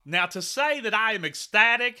Now, to say that I am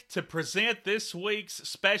ecstatic to present this week's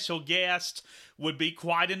special guest would be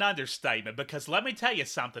quite an understatement, because let me tell you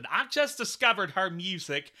something. I just discovered her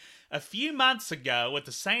music a few months ago at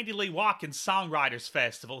the Sandy Lee Watkins Songwriters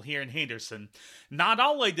Festival here in Henderson. Not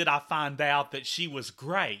only did I find out that she was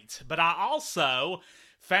great, but I also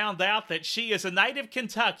found out that she is a native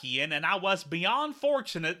Kentuckian, and I was beyond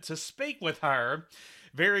fortunate to speak with her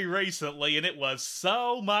very recently, and it was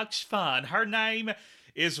so much fun. Her name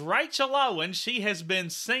is Rachel Owen. She has been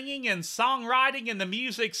singing and songwriting in the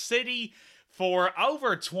Music City for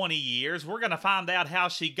over 20 years. We're going to find out how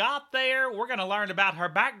she got there. We're going to learn about her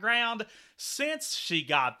background since she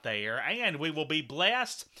got there, and we will be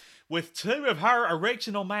blessed with two of her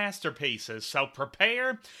original masterpieces. So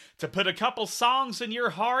prepare to put a couple songs in your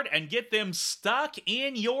heart and get them stuck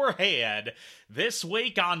in your head. This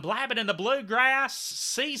week on Blabbin' in the Bluegrass,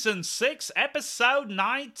 Season 6, Episode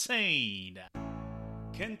 19.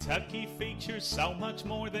 Kentucky features so much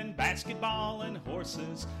more than basketball and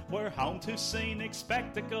horses. We're home to scenic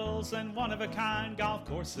spectacles and one-of-a-kind golf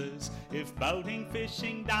courses. If boating,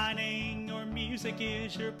 fishing, dining, or music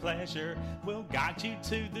is your pleasure, we'll guide you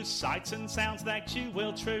to the sights and sounds that you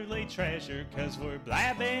will truly treasure. 'Cause we're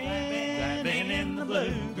blabbing in the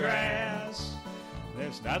bluegrass.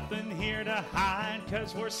 There's nothing here to hide,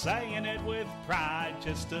 'cause we're saying it with pride.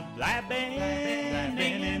 Just a blabbing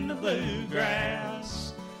in the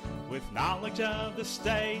bluegrass. With knowledge of the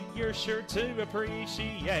state you're sure to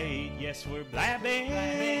appreciate. Yes, we're blabbing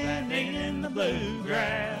in the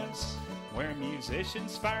bluegrass. Where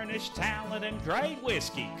musicians furnish talent and great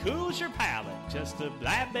whiskey cools your palate. Just a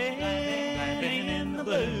blabbing in the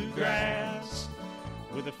bluegrass.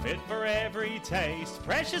 With a fit for every taste,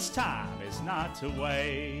 precious time is not to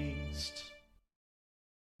waste.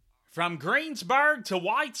 From Greensburg to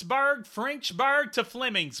Whitesburg, Frenchburg to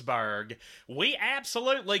Flemingsburg, we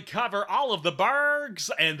absolutely cover all of the burgs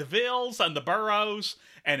and the villes and the boroughs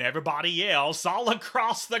and everybody else all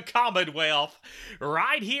across the Commonwealth,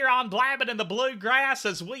 right here on Blabbin' in the Bluegrass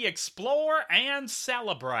as we explore and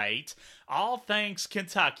celebrate all things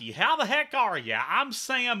Kentucky. How the heck are ya? I'm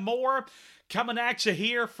Sam Moore, coming at you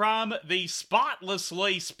here from the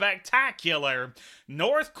spotlessly spectacular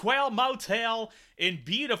North Quail Motel in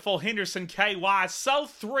beautiful Henderson, KY. So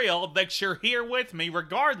thrilled that you're here with me,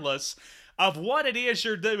 regardless of what it is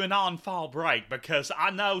you're doing on fall break, because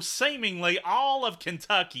I know seemingly all of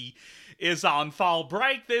Kentucky is on fall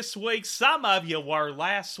break this week. Some of you were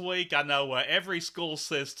last week. I know every school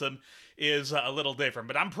system is a little different,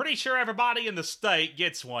 but I'm pretty sure everybody in the state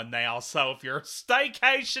gets one now. So if you're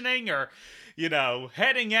staycationing or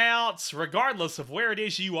heading out, regardless of where it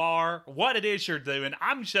is you are, what it is you're doing,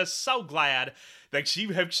 I'm just so glad that you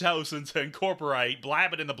have chosen to incorporate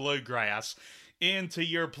Blabbin' in the Bluegrass into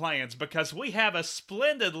your plans, because we have a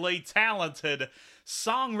splendidly talented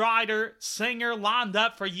songwriter, singer lined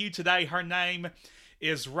up for you today. Her name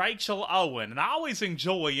is Rachel Owen, and I always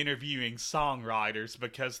enjoy interviewing songwriters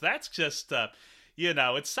because that's just,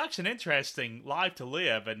 it's such an interesting life to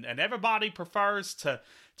live, and everybody prefers to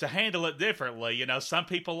handle it differently. Some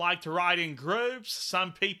people like to write in groups,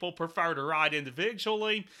 some people prefer to write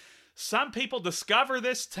individually, some people discover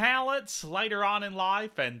this talent later on in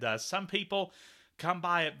life, and some people come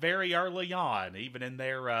by it very early on, even in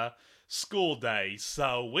their school days.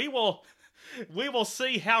 So we will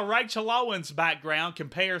see how Rachel Owen's background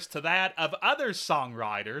compares to that of other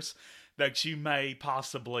songwriters that you may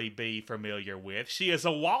possibly be familiar with. She is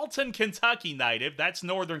a Walton, Kentucky native. That's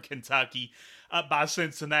northern Kentucky, up by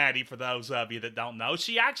Cincinnati, for those of you that don't know.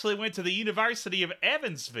 She actually went to the University of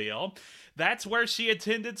Evansville. That's where she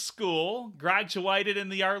attended school, graduated in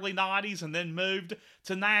the early 90s, and then moved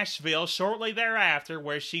to Nashville shortly thereafter,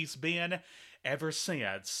 where she's been ever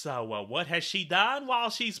since. So what has she done while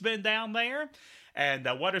she's been down there? And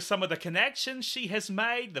what are some of the connections she has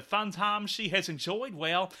made, the fun times she has enjoyed?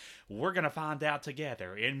 Well, we're going to find out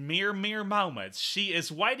together in mere moments. She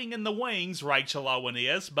is waiting in the wings, Rachel Owen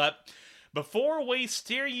is, but before we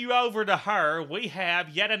steer you over to her, we have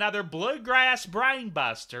yet another Bluegrass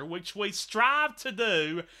Brainbuster, which we strive to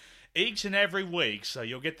do each and every week. So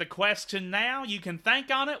you'll get the question now. You can think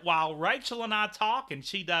on it while Rachel and I talk, and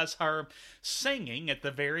she does her singing at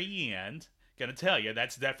the very end. Gonna tell you,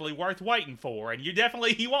 that's definitely worth waiting for, and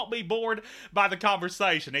you won't be bored by the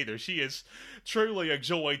conversation either. She is truly a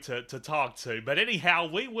joy to talk to. But anyhow,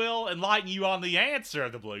 we will enlighten you on the answer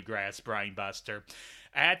of the Bluegrass Brainbuster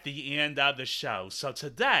at the end of the show. So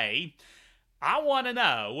today, I want to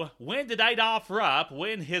know, when did Adolph Rupp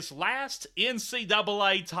win his last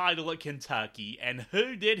NCAA title at Kentucky, and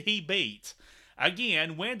who did he beat?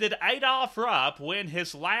 Again, when did Adolph Rupp win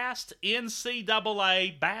his last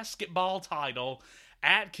NCAA basketball title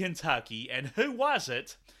at Kentucky, and who was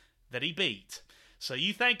it that he beat? So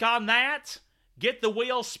you think on that? Get the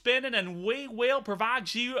wheel spinning, and we will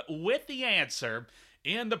provide you with the answer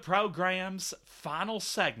in the program's final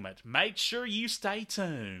segment. Make sure you stay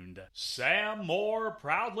tuned. Sam Moore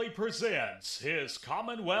proudly presents his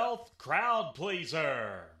Commonwealth Crowd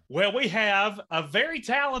Pleaser. Well, we have a very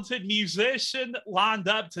talented musician lined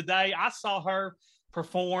up today. I saw her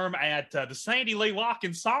perform at the Sandy Lee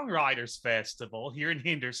Watkins Songwriters Festival here in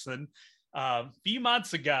Henderson a few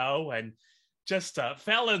months ago, and just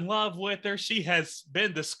fell in love with her. She has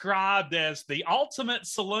been described as the ultimate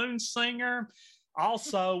saloon singer,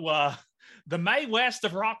 also the Mae West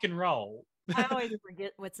of rock and roll. I always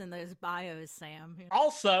forget what's in those bios, Sam.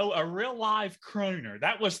 Also a real live crooner.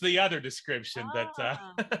 That was the other description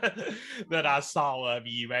that I saw of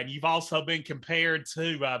you. And you've also been compared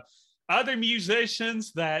to other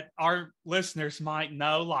musicians that our listeners might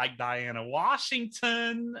know, like Diana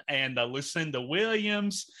Washington and Lucinda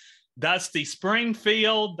Williams, Dusty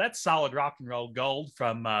Springfield. That's solid rock and roll gold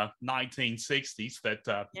from 1960s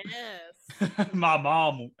that yes. my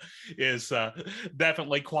mom is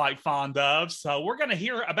definitely quite fond of. So we're going to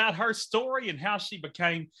hear about her story and how she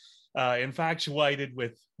became infatuated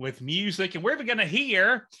with music. And we're going to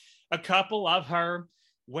hear a couple of her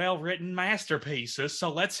well-written masterpieces.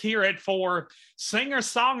 So let's hear it for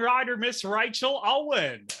singer-songwriter Miss Rachel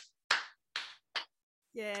Owen.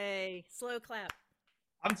 Yay. Slow clap.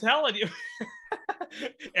 I'm telling you,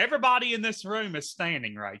 everybody in this room is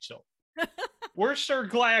standing, Rachel. We're sure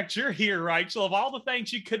glad you're here, Rachel. Of all the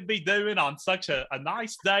things you could be doing on such a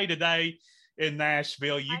nice day today in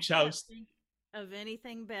Nashville, you chose. Can't think of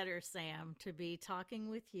anything better, Sam, to be talking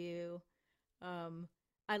with you.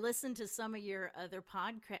 I listened to some of your other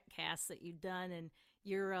podcasts that you've done, and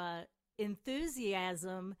your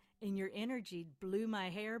enthusiasm and your energy blew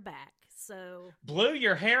my hair back. So blew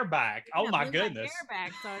your hair back. Yeah, oh my blew goodness. My hair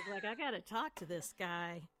back. So I was like, I got to talk to this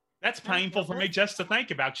guy. That's painful for me just to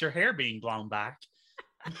think about your hair being blown back.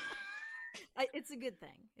 It's a good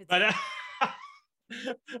thing.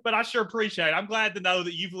 But I sure appreciate it. I'm glad to know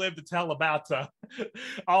that you've lived to tell about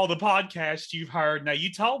all the podcasts you've heard. Now,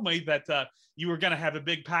 you told me that you were going to have a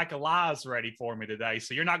big pack of lies ready for me today,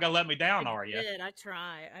 so you're not going to let me down, are you? I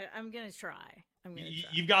try. I'm going to try.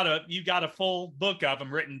 You've got a full book of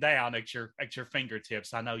them written down at your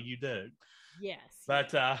fingertips. I know you do. Yes.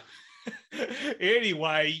 But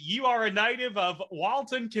anyway, you are a native of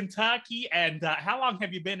Walton, Kentucky, and how long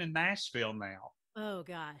have you been in Nashville now? Oh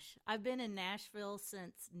gosh, I've been in Nashville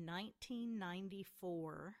since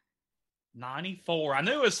 1994. 94. I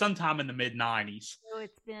knew it was sometime in the mid 90s. So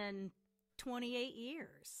it's been 28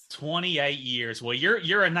 years. 28 years. Well,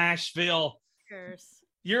 you're a Nashville. Years.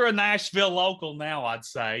 You're a Nashville local now, I'd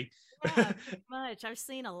say. Yeah, pretty much. I've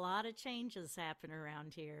seen a lot of changes happen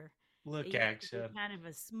around here. Look at you. Kind of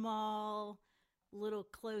a small, little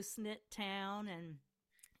close-knit town, and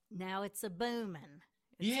now it's a booming.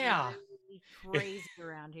 It's really crazy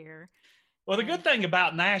around here. Well, the good thing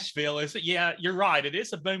about Nashville is that, yeah, you're right. It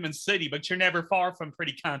is a booming city, but you're never far from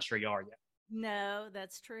pretty country, are you? No,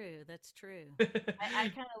 that's true. That's true. I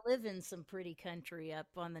kind of live in some pretty country up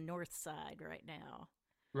on the north side right now.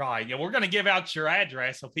 Right. Yeah, we're going to give out your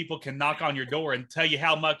address so people can knock on your door and tell you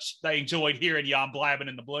how much they enjoyed hearing you on Blabbing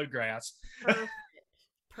in the Bluegrass. Perfect.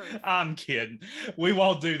 I'm kidding. We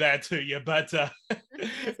won't do that to you, but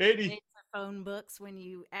phone books when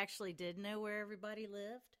you actually did know where everybody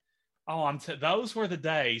lived. Oh, those were the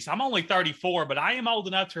days. I'm only 34, but I am old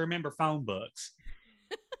enough to remember phone books.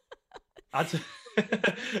 To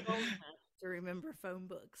remember phone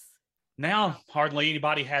books. Now, hardly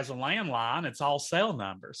anybody has a landline. It's all cell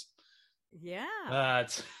numbers. Yeah.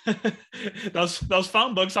 But those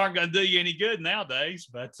phone books aren't going to do you any good nowadays.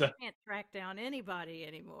 But you can't track down anybody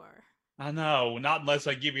anymore. I know, not unless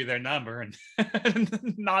I give you their number, and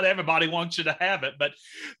not everybody wants you to have it.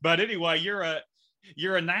 But anyway, you're a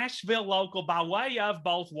Nashville local by way of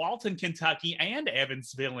both Walton, Kentucky, and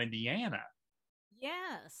Evansville, Indiana.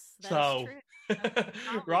 Yes, that's true.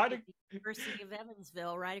 Right, University of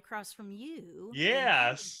Evansville, right across from you.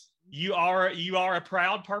 Yes, you are a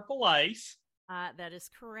proud Purple Ace. That is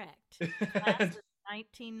correct. Class of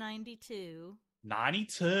 1992.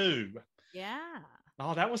 92. Yeah.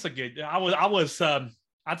 Oh, that was a good.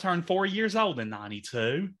 I turned 4 years old in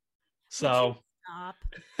 92. So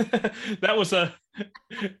that was a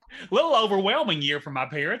little overwhelming year for my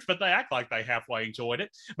parents, but they act like they halfway enjoyed it.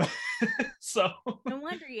 So no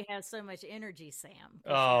wonder you have so much energy, Sam.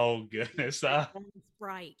 Oh goodness.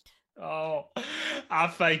 Right. Oh, I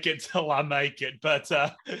fake it till I make it. But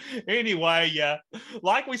anyway,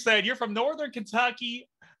 like we said, you're from Northern Kentucky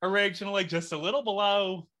originally, just a little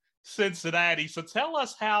below Cincinnati. So tell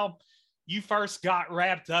us how you first got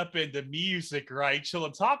wrapped up into music, Rachel,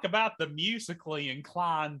 and talk about the musically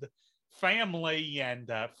inclined family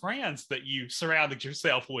and friends that you surrounded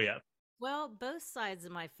yourself with. Well, both sides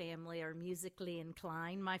of my family are musically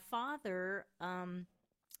inclined. My father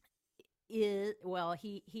is well,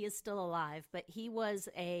 he is still alive, but he was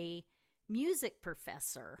a music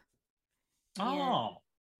professor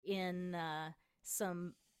in Oh,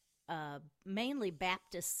 some mainly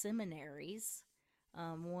Baptist seminaries,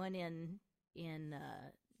 one in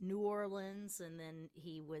New Orleans, and then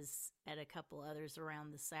he was at a couple others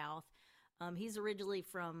around the South. He's originally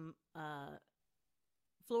from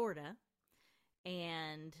Florida,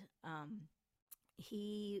 and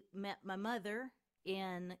he met my mother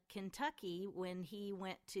in Kentucky when he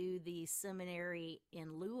went to the seminary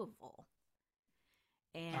in Louisville.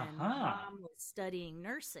 And my uh-huh. mom was studying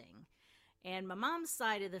nursing. And my mom's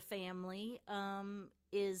side of the family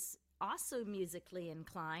is also musically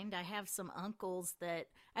inclined. I have some uncles that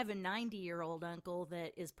I have a 90-year-old uncle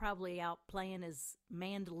that is probably out playing his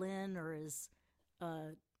mandolin or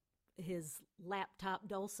uh, his laptop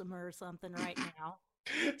dulcimer or something right now.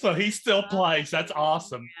 So he still Uncle plays. That's Billy,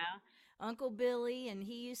 awesome. yeah. Uncle Billy, and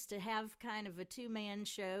he used to have kind of a two-man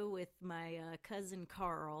show with my cousin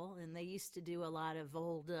Carl, and they used to do a lot of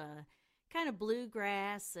old kind of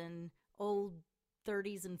bluegrass and old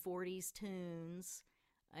 30s and 40s tunes.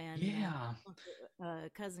 And Yeah.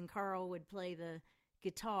 cousin Carl would play the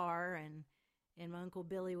guitar, and my Uncle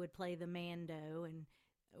Billy would play the mando, and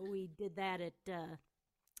we did that at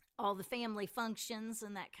all the family functions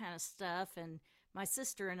and that kind of stuff. And my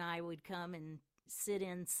sister and I would come and sit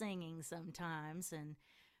in singing sometimes. And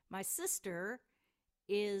my sister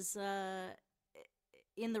is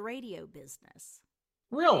in the radio business.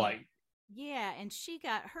 And Really? yeah, and she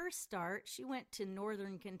got her start. She went to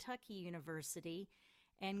Northern Kentucky University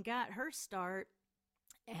and got her start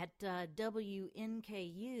at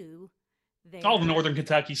WNKU Oh, the there. Northern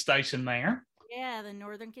Kentucky station there. Yeah, the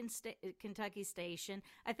Northern Kentucky station.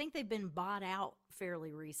 I think they've been bought out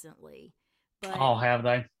fairly recently. But Oh, have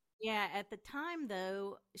they? yeah, at the time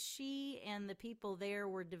though, she and the people there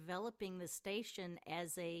were developing the station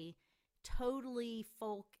as a totally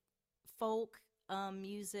folk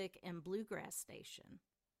music and bluegrass station.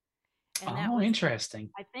 And that Oh, was, interesting.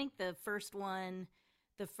 I think, the first one,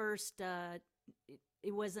 the first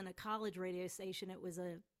it wasn't a college radio station, it was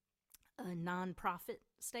a nonprofit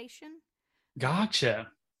station, like a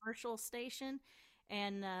Gotcha. commercial station.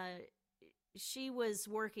 And she was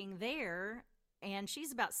working there, and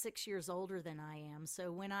she's about 6 years older than I am.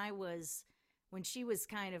 So when she was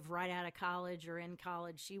kind of right out of college or in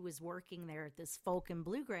college, she was working there at this folk and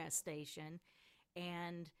bluegrass station.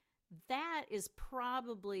 And that is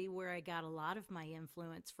probably where I got a lot of my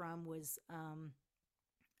influence from, was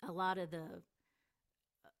a lot of the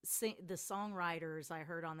songwriters I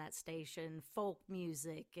heard on that station, folk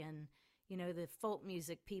music. And the folk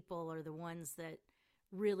music people are the ones that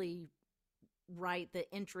really write the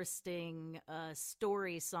interesting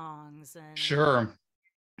story songs Sure.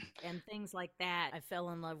 and things like that. I fell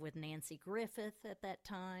in love with Nancy Griffith at that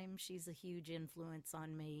time. She's a huge influence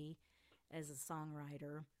on me as a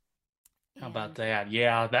songwriter. How about And that?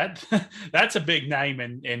 Yeah, that that's a big name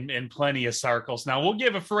in plenty of circles. Now we'll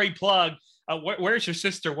give a free plug. Where's your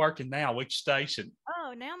sister working now? Which station?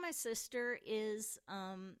 oh, now my sister is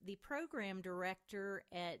the program director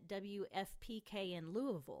at WFPK in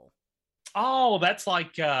Louisville. Oh, that's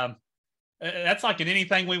like an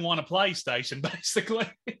anything we want to play station, basically.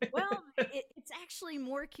 Well, it's actually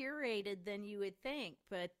more curated than you would think,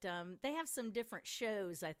 but they have some different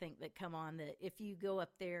shows, I think, that come on. That if you go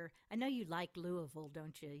up there, I know you like Louisville,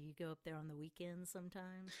 don't you? You go up there on the weekends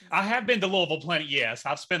sometimes and I stuff. have been to Louisville plenty. Yes,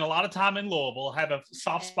 I've spent a lot of time in Louisville. I have a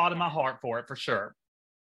soft spot in my Yeah. heart for it, for sure.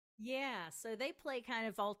 Yeah, so they play kind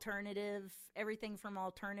of alternative, everything from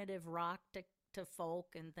alternative rock to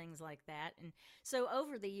folk and things like that. And so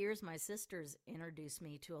over the years, my sister's introduced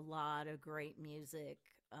me to a lot of great music.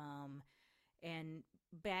 And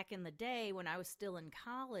back in the day when I was still in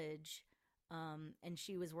college, and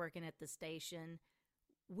she was working at the station,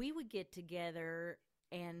 we would get together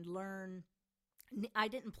and learn. I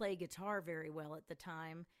didn't play guitar very well at the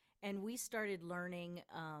time, and we started learning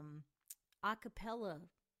a cappella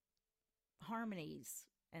harmonies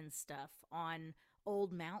and stuff on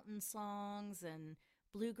old mountain songs and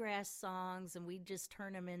bluegrass songs, and we'd just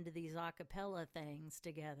turn them into these a cappella things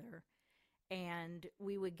together. And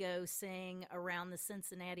we would go sing around the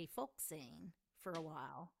Cincinnati folk scene for a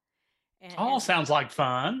while. Oh, as the sounds like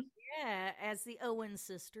fun. yeah, as the Owen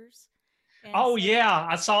sisters. And Oh so yeah,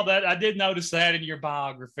 I saw that. I did notice that in your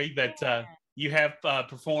biography that yeah, you have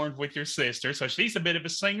performed with your sister, so she's a bit of a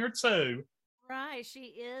singer too. right, she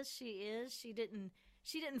is. She didn't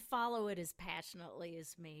follow it as passionately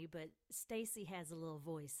as me, but Stacy has a little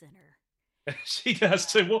voice in her. She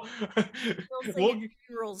does too. We'll sing We'll at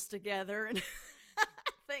funerals together and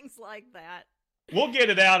things like that. we'll get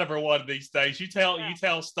it out of her one of these days. Yeah, You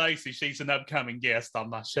tell Stacy she's an upcoming guest on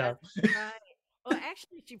my show. that's right. Well,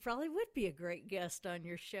 actually, she probably would be a great guest on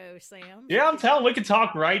your show, Sam. Yeah, She I'm could, telling. We can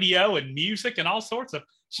talk radio and music and all sorts of.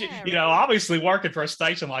 yeah, right. Obviously working for a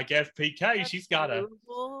station like FPK, That's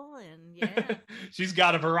movable and yeah. she's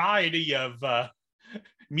got a variety of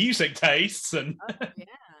music tastes Oh, yeah,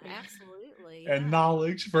 absolutely. and Yeah.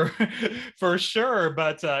 knowledge for sure.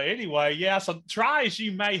 But anyway, yeah. So try as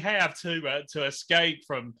you may have to escape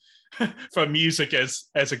from music as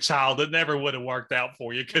a child, it never would have worked out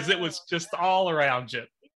for you because it No, was just all around you.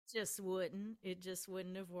 it just wouldn't. It just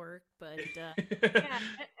wouldn't have worked. But yeah,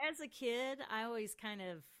 as a kid, I always kind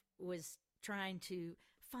of was trying to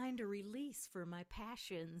find a release for my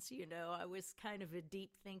passions. I was kind of a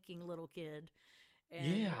deep thinking little kid.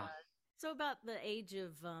 And Yeah. so, about the age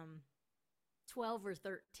of 12 or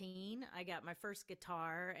 13, I got my first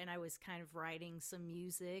guitar and I was kind of writing some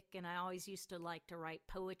music. And I always used to like to write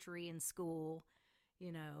poetry in school.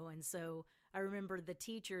 And so I remember the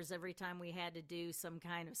teachers, every time we had to do some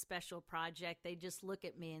kind of special project, they just look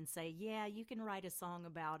at me and say, "Yeah, you can write a song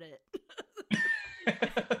about it."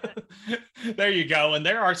 There you go. And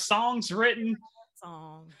there are songs written.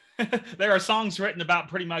 Song. There are songs written about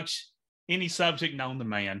pretty much any subject known to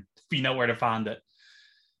man, if you know where to find it.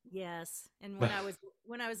 Yes. And when I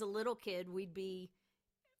was a little kid,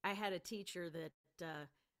 I had a teacher that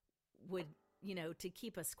would, to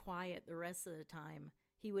keep us quiet the rest of the time,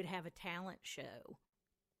 he would have a talent show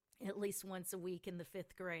at least once a week in the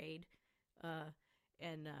 5th grade.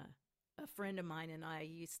 And a friend of mine and I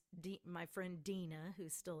my friend Dina,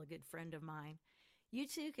 who's still a good friend of mine. You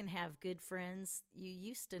too can have good friends you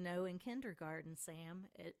used to know in kindergarten, Sam,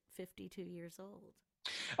 at 52 years old.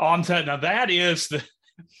 Oh, I'm telling you, now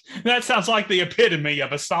that sounds like the epitome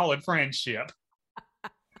of a solid friendship.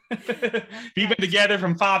 If you've been That's together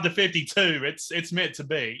from 5 to 52, it's meant to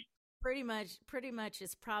be. pretty much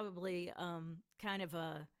it's probably kind of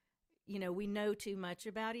we know too much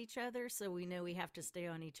about each other, so we know we have to stay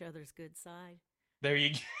on each other's good side. There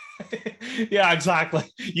you go. Yeah, exactly.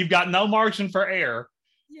 You've got no margin for error.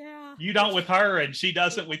 Yeah, You don't it's with her, and she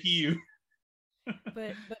doesn't with you.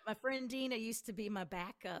 but my friend Dina used to be my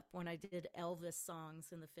backup when I did Elvis songs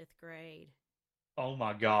in the 5th grade. Oh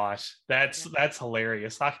my gosh, Yeah, that's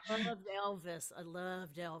hilarious. loved Elvis. I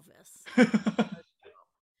loved Elvis. And that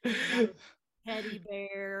was Teddy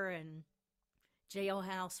Bear and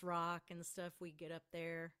Jailhouse Rock and stuff we get up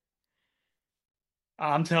there.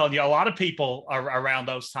 I'm telling you, a lot of people are around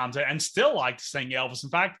those times and still like to sing Elvis. In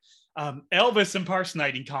fact, Elvis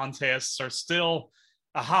impersonating contests are still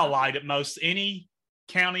a Oh, highlight at most any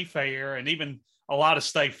county fair and even a lot of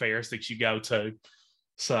state fairs that you go to.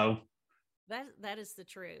 So that is the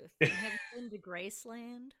truth. And have you been to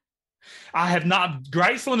Graceland? I have not.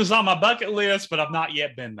 Graceland is on my bucket list, but I've not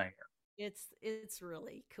yet been there. It's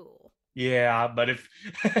really cool. Yeah, but if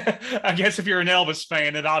I guess if you're an Elvis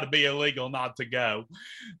fan, it ought to be illegal not to go.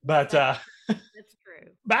 But That's that's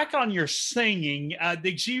true. back on your singing,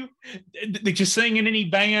 did you sing in any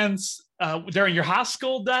bands during your high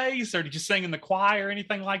school days, or did you sing in the choir or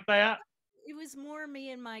anything like that? It was more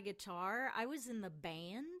me and my guitar. I was in the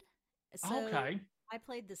band, so Okay, I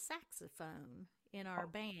played the saxophone in our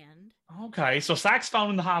band. okay. So saxophone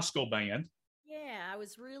in the high school band, Yeah, I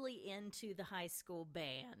was really into the high school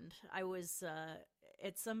band. I was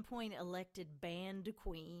at some point elected band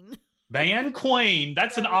queen. band queen.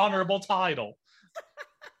 That's an honorable title.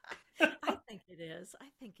 I think it is. I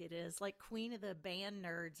think it is like queen of the band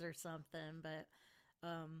nerds or something. But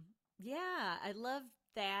yeah, I love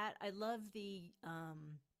that. I love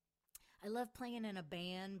playing in a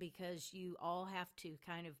band because you all have to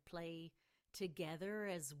kind of play together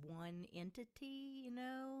as one entity.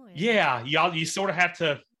 And You sort of have to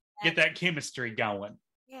that get that chemistry going.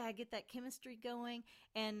 yeah, get that chemistry going.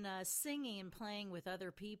 And singing and playing with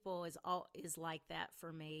other people is like that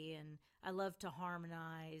for me. And I love to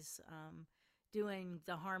harmonize. Doing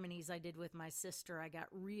the harmonies I did with my sister, I got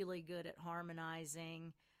really good at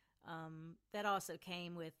harmonizing. That also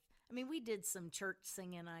came with. I mean, we did some church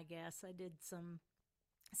singing. I guess I did some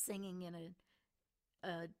singing in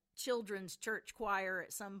a children's church choir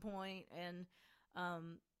at some point, and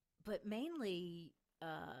but mainly.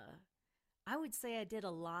 I would say I did a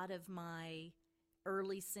lot of my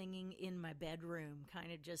early singing in my bedroom,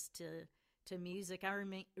 kind of just to music. I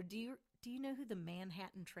remember. Do you know who the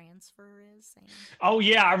Manhattan Transfer is, Sam? Oh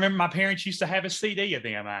yeah, I remember my parents used to have a CD of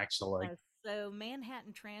them actually. Yes. So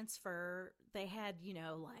Manhattan Transfer, they had,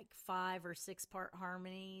 like 5 or 6 part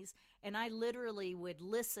harmonies, and I literally would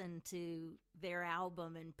listen to their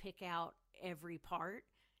album and pick out every part,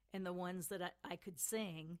 and the ones that I could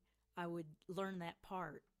sing, I would learn that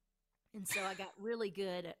part. And so I got really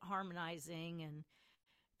good at harmonizing and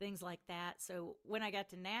things like that. So when I got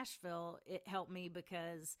to Nashville, it helped me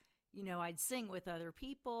because, I'd sing with other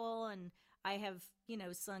people, and I have,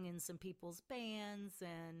 sung in some people's bands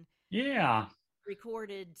and Yeah.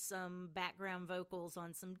 recorded some background vocals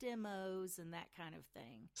on some demos and that kind of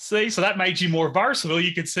thing. See, so that made you more versatile.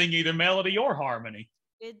 You could sing either melody or harmony.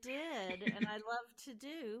 It did, and I love to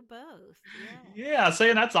do both. Yeah. Yeah, see,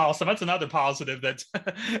 and that's awesome. That's another positive that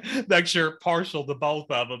that you're partial to both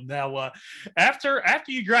of them. Now, after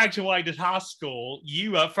you graduated high school,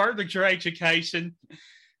 you furthered your education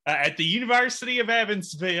at the University of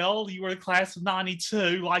Evansville. You were the class of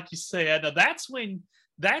 '92, like you said. Now, that's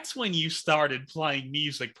when you started playing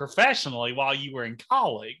music professionally while you were in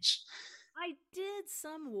college. I did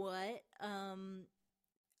somewhat.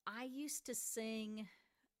 I used to sing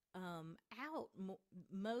out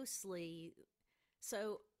mostly.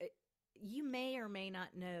 So you may or may not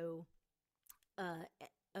know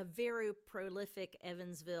a very prolific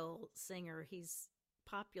Evansville singer. He's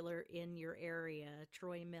popular in your area,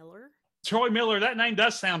 Troy Miller. Troy Miller, that name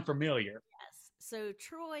does sound familiar. Yes. So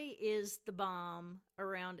Troy is the bomb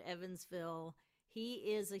around Evansville. He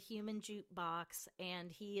is a human jukebox,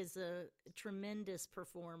 and he is a tremendous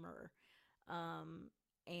performer. Um,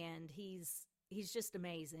 and he's just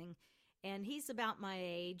amazing. And he's about my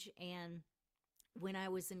age. And when I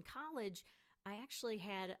was in college, I actually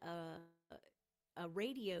had a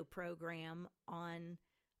radio program on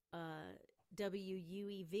uh,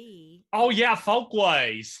 WUEV. Oh yeah,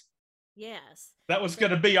 Folkways. Yes. That was So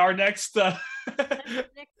going to be our next that's the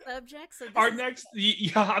next subject. So this our is next.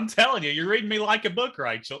 Yeah, I'm telling you, you're reading me like a book,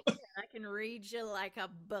 Rachel. I can read you like a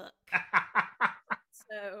book.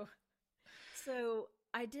 So so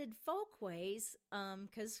I did folkways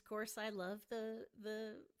because of course I love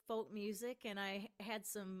the folk music, and I had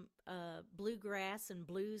some bluegrass and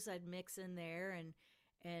blues I'd mix in there,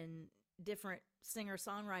 and different singer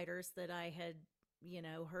songwriters that I had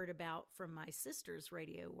heard about from my sister's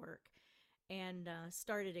radio work, and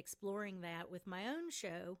started exploring that with my own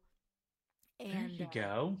show. There And you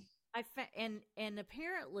go. and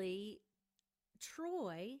apparently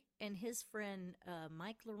Troy and his friend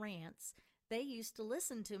Mike Lawrence, they used to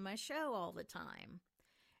listen to my show all the time,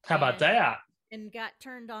 How about and that? got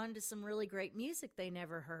turned on to some really great music they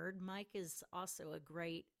never heard. Mike is also a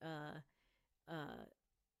great uh,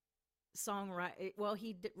 songwriter. Well,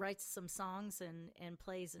 he writes some songs and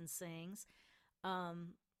plays and sings.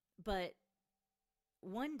 But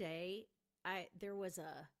one day, I there was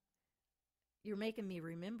a. You're making me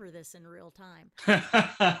remember this in real time.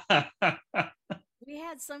 We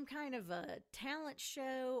had some kind of a talent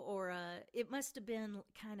show, or it must have been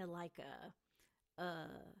kind of like a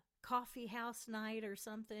coffee house night or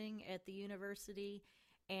something at the university.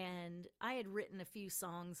 And I had written a few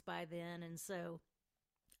songs by then, and so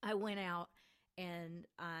I went out and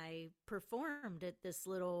I performed at this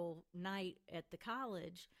little night at the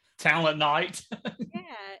college. Talent night.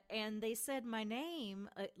 Yeah, and they said my name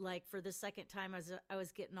like for the second time as I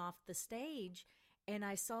was getting off the stage, and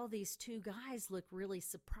I saw these two guys look really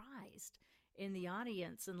surprised in the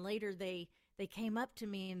audience, and later they came up to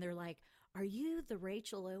me and they're like, "Are you the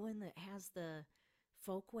Rachel Owen that has the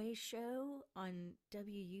Folkways show on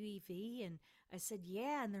WUEV?" And I said,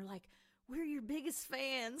 "Yeah," and they're like, "We're your biggest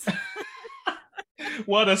fans."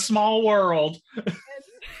 What a small world.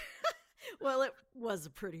 Well, it was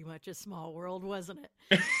pretty much a small world, wasn't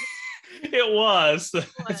it? It was. It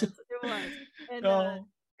was, and Oh,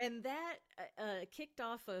 that kicked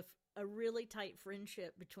off a really tight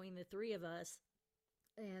friendship between the three of us,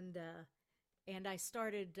 and I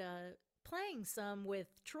started playing some with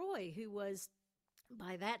Troy, who was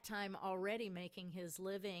by that time already making his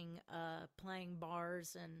living playing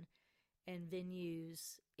bars and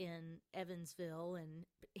venues in Evansville and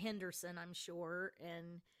Henderson, I'm sure,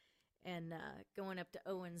 and going up to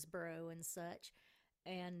Owensboro and such.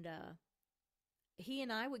 And he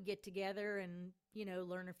and I would get together and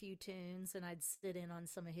learn a few tunes, and I'd sit in on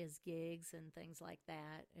some of his gigs and things like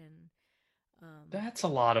that. And that's a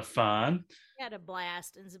lot of fun. had a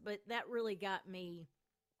blast. And but that really got me.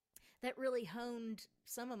 That really honed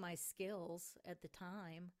some of my skills at the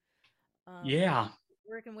time. Um, Yeah.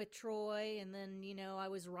 working with Troy, and then I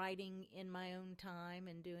was writing in my own time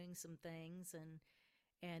and doing some things,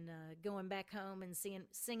 and going back home and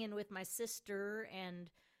singing with my sister and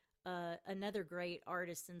another great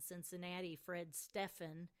artist in Cincinnati, Fred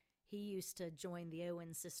Steffen. He used to join the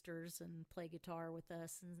Owen sisters and play guitar with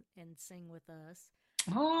us and sing with us.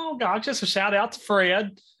 Oh God, just a shout out to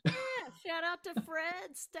Fred. Yeah, shout out to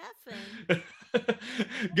Fred Steffen.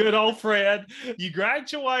 Good old Fred. You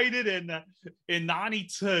graduated in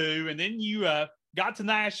 '92, and then you got to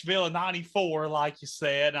Nashville in '94, like you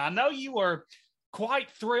said. I know you were quite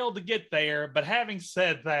thrilled to get there, but having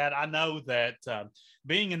said that, I know that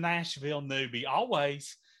being a Nashville newbie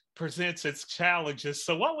always presents its challenges.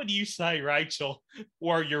 So, what would you say, Rachel,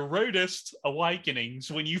 were your rudest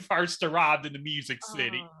awakenings when you first arrived in the Music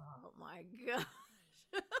City? Oh my gosh.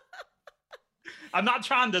 I'm not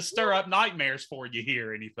trying to stir up nightmares for you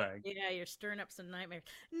here or anything. Yeah, you're stirring up some nightmares.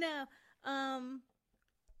 No, um,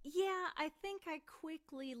 yeah, I think I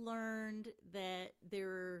quickly learned that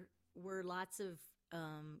there were lots of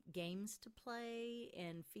games to play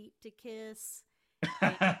and feet to kiss,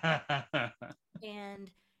 and,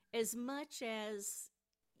 and as much as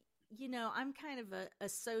I'm kind of a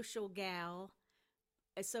social gal,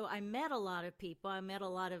 so I met a lot of people. I met a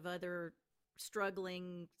lot of other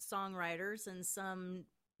struggling songwriters and some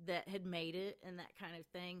that had made it and that kind of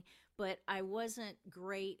thing. But I wasn't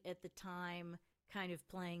great at the time, kind of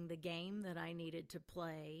playing the game that I needed to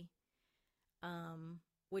play,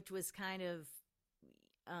 which was kind of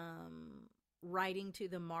um, writing to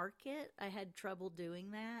the market. I had trouble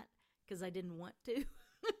doing that because I didn't want to.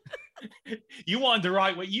 You wanted to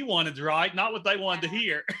write what you wanted to write, not what they wanted to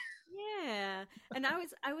hear. Yeah. And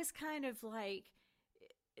I was kind of like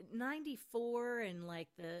 94, and like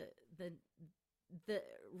the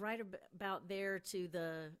right about there to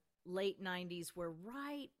the late 90s were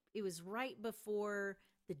right it was right before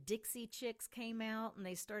the Dixie Chicks came out, and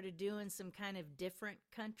they started doing some kind of different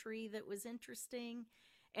country that was interesting.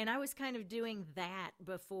 And I was kind of doing that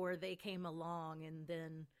before they came along, and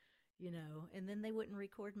then they wouldn't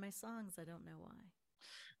record my songs. I don't know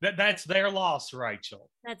why. That's their loss, Rachel.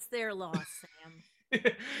 That's their loss, Sam.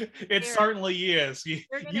 It They're certainly is.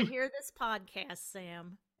 they're going to hear this podcast,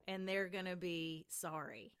 Sam, and they're going to be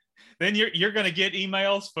sorry. Then you're going to get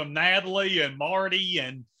emails from Natalie and Marty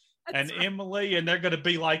and That's right. Emily, and they're going to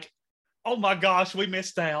be like, "Oh my gosh, we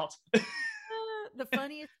missed out." The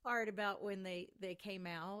funniest part about when they came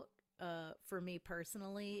out, for me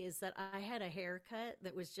personally, is that I had a haircut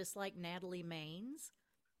that was just like Natalie Maine's.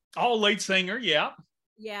 Oh, lead singer, yeah.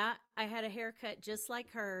 Yeah, I had a haircut just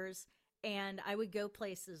like hers, and I would go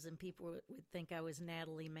places and people would think I was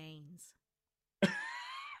Natalie Maine's.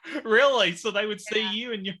 Really? So they would see Yeah.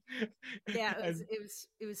 you and you. Yeah, it was And, it was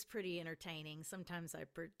it was pretty entertaining. Sometimes I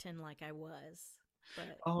pretend like I was,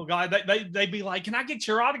 but oh God, they'd be like, "Can I get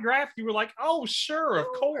your autograph?" You were like, "Oh, sure, of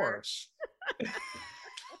sure. course."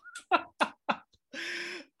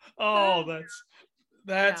 Oh, that's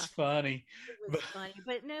Yeah, funny. it was funny.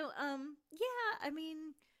 But no, yeah, I mean,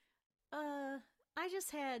 uh I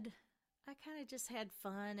just had I kind of just had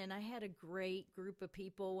fun, and I had a great group of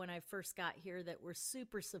people when I first got here that were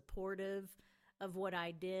super supportive of what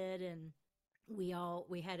I did, and we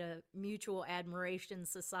had a mutual admiration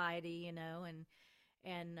society,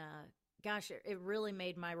 and gosh, it really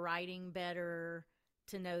made my writing better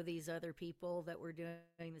to know these other people that were doing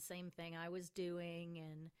the same thing I was doing.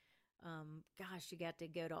 And gosh, you got to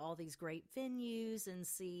go to all these great venues and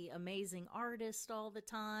see amazing artists all the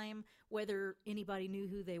time, whether anybody knew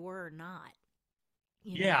who they were or not,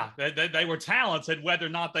 you know. Yeah, they were talented, whether or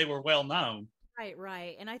not they were well known. Right,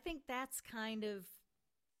 right. And I think that's kind of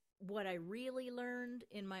what I really learned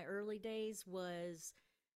in my early days was,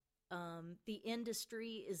 the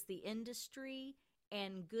industry is the industry,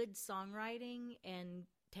 and good songwriting and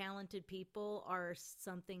talented people are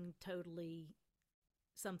something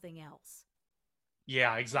else.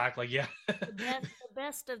 Yeah, exactly. Yeah. The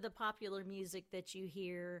best of the popular music that you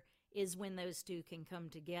hear is when those two can come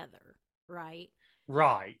together, right?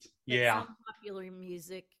 Right. But Yeah. some popular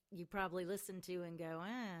music you probably listen to and go,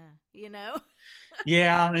 you know?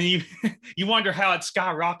 Yeah. And you you wonder how it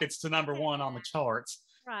skyrockets to number one on the Yeah. charts.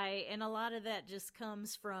 Right. And a lot of that just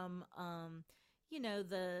comes from,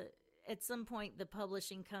 the at some point the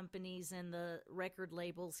publishing companies and the record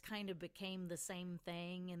labels kind of became the same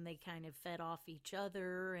thing, and they kind of fed off each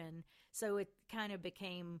other. And so it kind of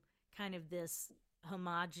became kind of this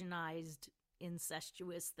homogenized,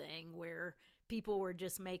 incestuous thing where people were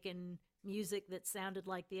just making music that sounded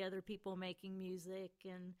like the other people making music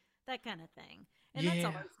and that kind of thing. And that's Yeah.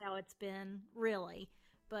 always how it's been, really.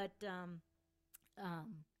 But, um,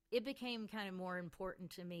 it became kind of more important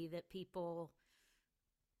to me that people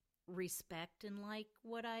respect and like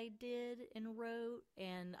what I did and wrote,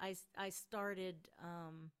 and I started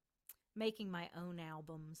making my own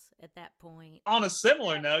albums at that point. On a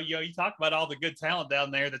similar note, you talk about all the good talent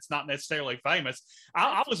down there that's not necessarily famous.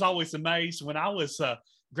 I That's was always amazed when I was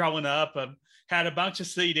growing up. Had a bunch of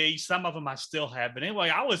CDs. Some of them I still have. But anyway,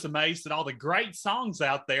 I was amazed at all the great songs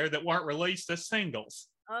out there that weren't released as singles.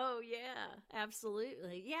 Oh yeah,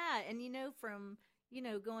 absolutely. Yeah, and from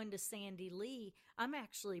going to Sandy Lee, I'm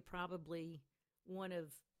actually probably one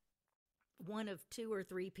of one of two or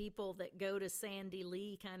three people that go to Sandy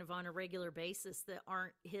Lee kind of on a regular basis that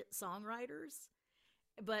aren't hit songwriters.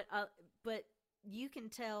 But you can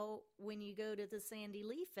tell when you go to the Sandy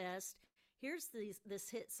Lee Fest, here's this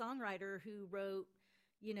hit songwriter who wrote,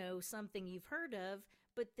 something you've heard of,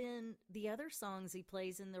 but then the other songs he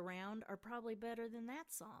plays in the round are probably better than that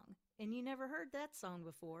song. And you never heard that song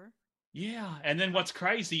before. Yeah, and then what's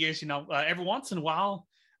crazy is, every once in a while,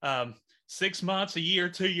 6 months, a year,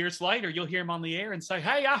 2 years later, you'll hear him on the air and say,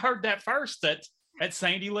 "Hey, I heard that first at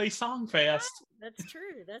Sandy Lee Songfest." That's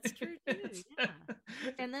true. That's true too. Yeah.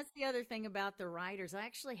 And that's the other thing about the writers. I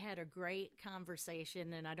actually had a great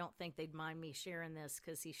conversation, and I don't think they'd mind me sharing this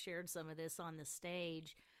because he shared some of this on the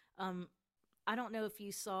stage. Um, I don't know if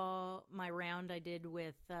you saw my round I did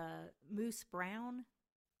with Moose Brown.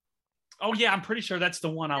 Oh yeah, I'm pretty sure that's the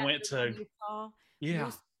one I That went the one to. you saw?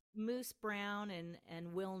 Yeah. Moose Brown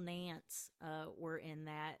and Will Nance were in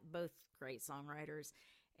that, both great songwriters.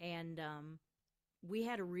 And we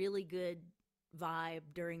had a really good vibe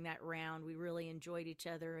during that round. We really enjoyed each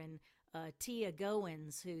other. And Tia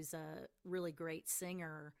Goins, who's a really great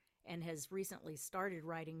singer and has recently started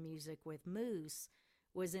writing music with Moose,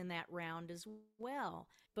 was in that round as well.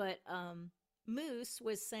 But Moose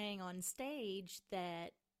was saying on stage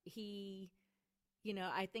that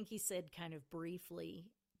I think he said kind of briefly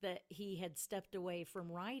that he had stepped away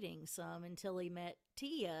from writing some until he met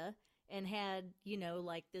Tia and had,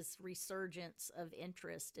 like this resurgence of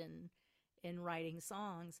interest in writing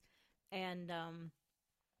songs. And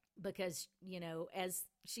because, as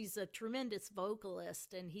she's a tremendous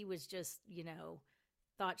vocalist, and he was just,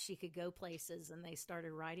 thought she could go places, and they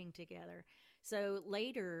started writing together. So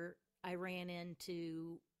later I ran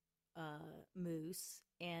into Moose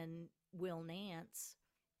and Will Nance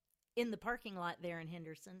in the parking lot there in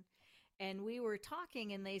Henderson. And we were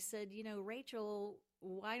talking, and they said, Rachel,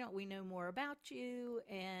 why don't we know more about you?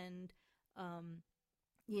 And,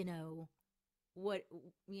 you know, what,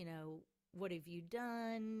 what have you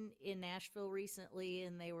done in Nashville recently?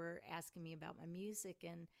 And they were asking me about my music.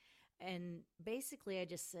 And basically I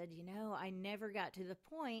just said, I never got to the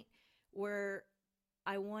point where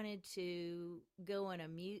I wanted to go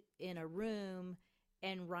in a room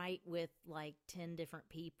and write with like 10 different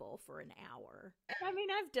people for an hour. I mean,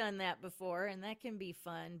 I've done that before, and that can be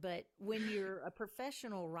fun, but when you're a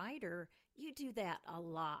professional writer, you do that a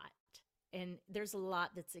lot. And there's a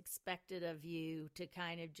lot that's expected of you to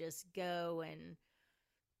kind of just go and,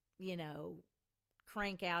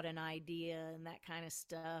 crank out an idea and that kind of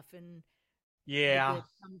stuff. And the Yeah. good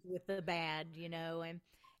comes with the bad,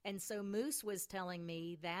 and so Moose was telling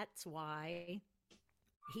me that's why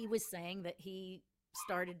he was saying that he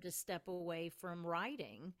started to step away from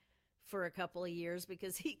writing for a couple of years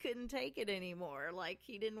because he couldn't take it anymore. Like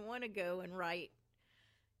he didn't want to go and write,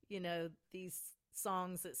 these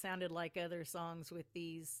songs that sounded like other songs with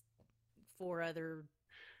these four other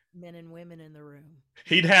men and women in the room.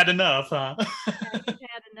 He'd had enough, huh? Yeah, he'd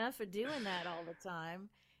had enough of doing that all the time.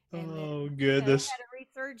 And then, Oh goodness. had a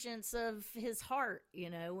resurgence of his heart,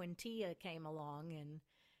 when Tia came along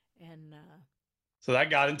and So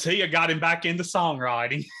Tia got him back into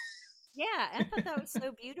songwriting. yeah, I thought that was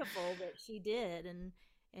so beautiful that she did,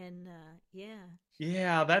 and yeah,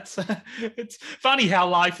 Yeah, that's it's funny how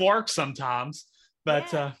life works sometimes.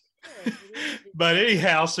 But yeah, it is. but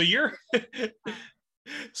anyhow,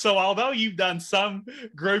 so although you've done some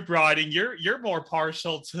group writing, you're more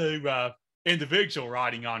partial to individual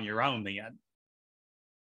writing on your own then.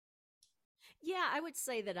 Yeah, I would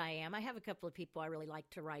say that I am. I have a couple of people I really like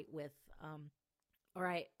to write with.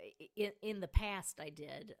 Or in the past I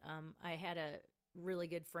did. I had a really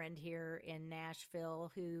good friend here in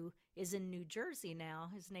Nashville who is in New Jersey now.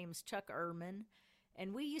 His name's Chuck Ehrman,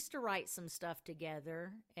 and we used to write some stuff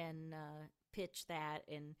together and pitch that.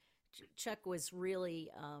 And Chuck was really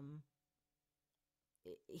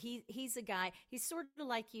he's a guy. He's sort of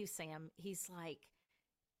like you, Sam. He's like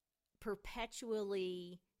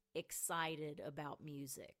perpetually excited about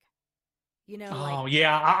music. Like Oh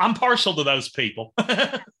yeah, I'm partial to those people.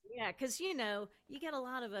 yeah, Yeah, because you got a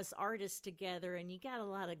lot of us artists together, and you got a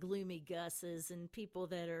lot of gloomy Gusses and people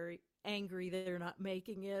that are angry that they're not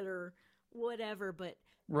making it or whatever. But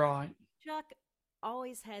Right. Chuck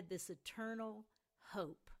always had this eternal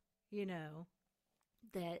hope, you know,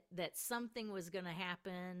 that something was going to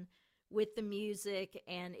happen with the music,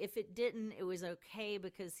 and if it didn't, it was okay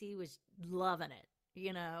because he was loving it,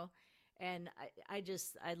 you know. And I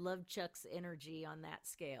love Chuck's energy on that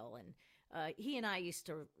scale, and he and I used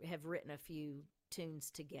to have written a few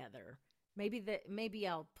tunes together. Maybe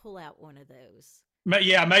I'll pull out one of those.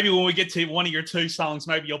 Yeah, maybe when we get to one of your two songs,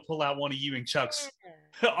 maybe you'll pull out one of you and Chuck's, Yeah,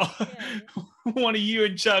 yeah, one of you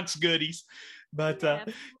and Chuck's goodies. But yeah,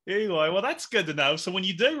 anyway, well, that's good to know. So when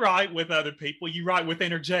you do write with other people, you write with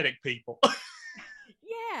energetic people.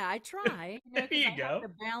 yeah. I try, There because I you have go. to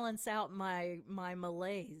balance out my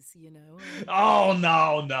malaise, and Oh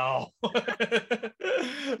no, no,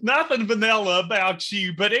 nothing vanilla about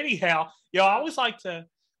you. But anyhow, I always yeah.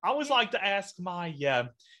 like to ask my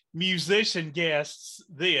musician guests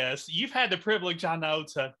this. You've had the privilege, I know,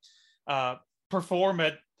 to uh, perform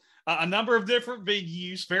at a number of different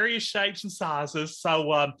venues, various shapes and sizes.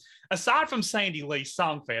 So, aside from Sandy Lee's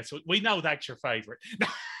Songfest, we know that's your favorite.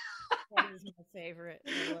 That is my favorite.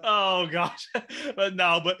 I love it. Oh gosh, but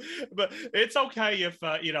no, but it's okay if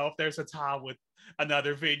if there's a tie with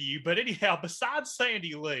another venue. But anyhow, besides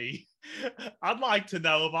Sandy Lee, I'd like to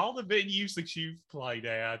know of all the venues that you've played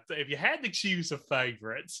at, if you had to choose a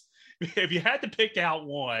favorite, if you had to pick out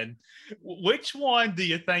one, which one do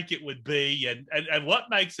you think it would be, and what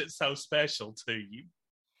makes it so special to you?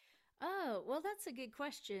 Oh, well, that's a good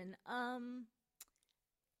question.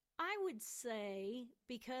 I would say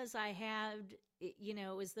because I had,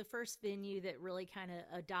 it was the first venue that really kind of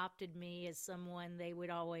adopted me as someone they would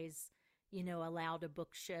always, allow to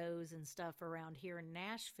book shows and stuff around here in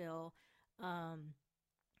Nashville. Um,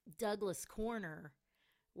 Douglas Corner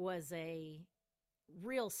was a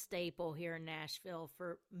real staple here in Nashville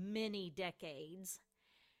for many decades,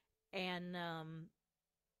 and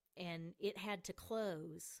it had to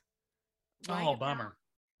close right Oh, about, bummer.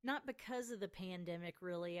 not because of the pandemic,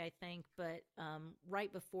 really, I think, but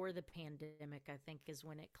right before the pandemic, I think, is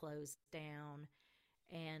when it closed down.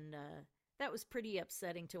 And that was pretty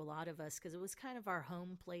upsetting to a lot of us because it was kind of our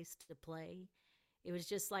home place to play. It was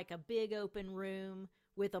just like a big open room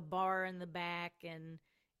with a bar in the back, and,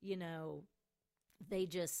 you know, they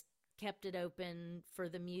just kept it open for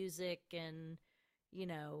the music, and, you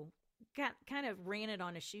know, kind of ran it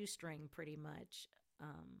on a shoestring pretty much.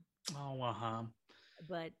 Um, Oh, uh-huh.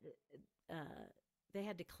 but uh, they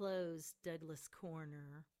had to close Douglas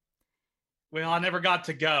Corner. Well, I And never got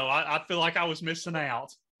to go. I feel like I was missing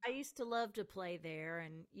out. I used to love to play there,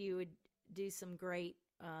 and you would do some great.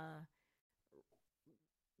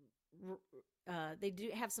 They do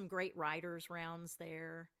have some great writers rounds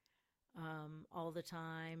there all the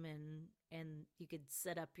time, and you could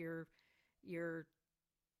set up your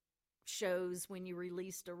shows when you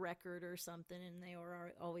released a record or something, and they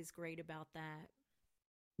were always great about that.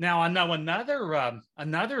 Now I know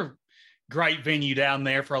another great venue down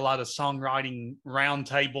there for a lot of songwriting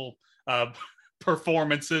roundtable uh,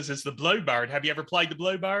 performances is the Bluebird. Have you ever played the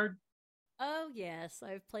Bluebird? Oh yes,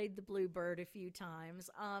 I've played the Bluebird a few times.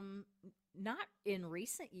 Not in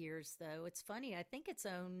recent years though. It's funny. I think it's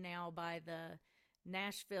owned now by the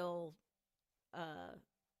Nashville uh,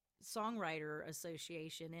 Songwriter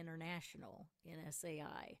Association International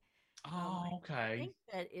 (NSAI). I Oh, okay. think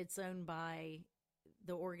that it's owned by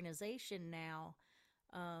the organization now,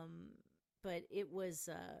 um, but it was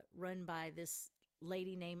run by this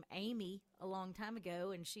lady named Amy a long time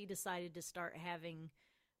ago, and she decided to start having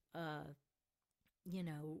uh, you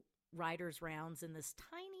know, writers' rounds in this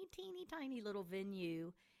tiny, teeny, tiny little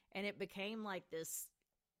venue. And it became like this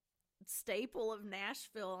staple of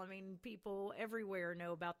Nashville. I mean, people everywhere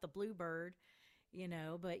know about the Bluebird,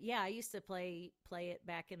 But yeah, I used to play it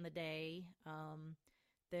back in the day.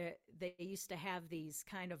 They used to have these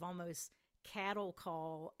kind of almost cattle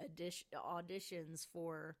call auditions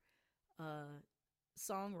for uh,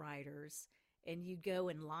 songwriters, and you'd go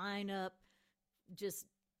and line up just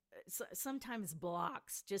sometimes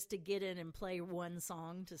blocks just to get in and play one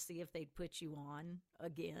song to see if they'd put you on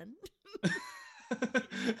again.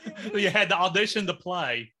 It You was, had the audition to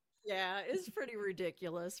play. yeah, it's pretty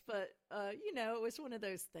ridiculous, but it was one of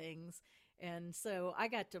those things. And so I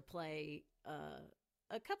got to play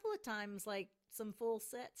a couple of times, like some full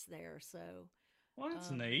sets there. So Well,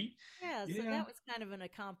 that's um, neat. yeah, so Yeah. that was kind of an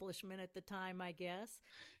accomplishment at the time, I guess.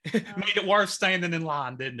 Made Um, it worth standing in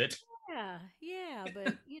line, didn't it? Yeah, yeah,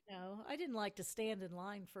 but I didn't like to stand in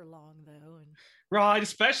line for long though, and Right,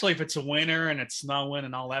 especially if it's a winter and it's snowing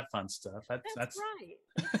and all that fun stuff. That's that's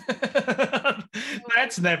that's right. That's right. No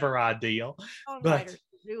that's never ideal. But songwriters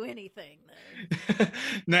can do anything though.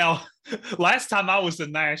 now, last time I was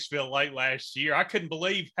in Nashville late last year, I couldn't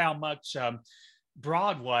believe how much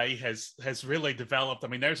Broadway has really developed. I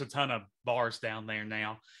mean, there's a ton of bars down there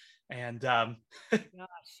now, and Gosh,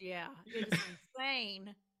 yeah, it is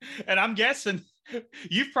insane. and I'm guessing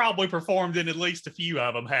you've probably performed in at least a few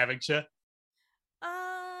of them, haven't you?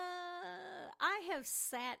 I have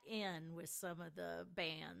sat in with some of the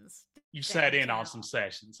bands You sat in on downtown. some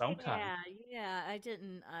sessions. Okay. Yeah, yeah. I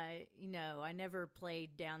didn't. I never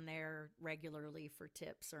played down there regularly for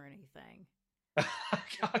tips or anything. That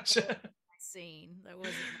Gotcha. wasn't my scene. That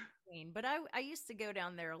wasn't my scene. But I used to go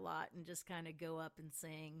down there a lot and just kind of go up and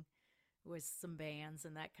sing with some bands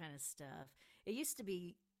and that kind of stuff. It used to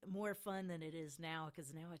be more fun than it is now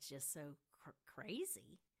because now it's just so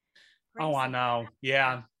crazy, Oh, I crazy know. down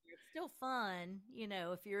Yeah. there. It's still fun,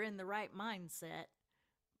 if you're in the right mindset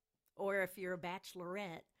or if you're a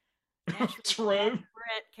bachelorette. Nashville's the True.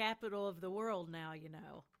 bachelorette capital of the world now.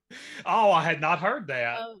 Oh, I had not heard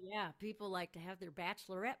that. Oh, yeah. People like to have their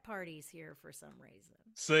bachelorette parties here for some reason.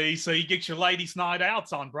 See, so you get your ladies' night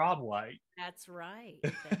outs on Broadway. That's right.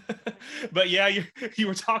 That's right. But yeah, you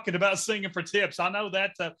were talking about singing for tips. I know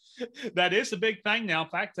that that is a big thing now. In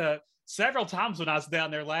fact, several times when I was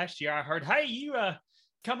down there last year, I heard, "Hey, you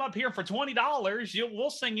come up here for $20. We'll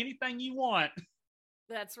sing anything you want."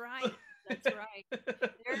 That's right. That's right.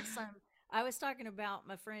 There's some. I was talking about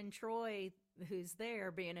my friend Troy, who's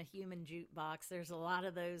there being a human jukebox. There's a lot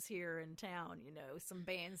of those here in town, some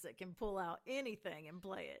bands that can pull out anything and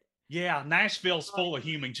play it. Yeah, Nashville's Like, full of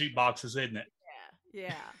human jukeboxes, isn't yeah,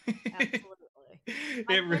 yeah, it? absolutely. I've it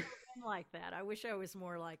never been like that. I wish I was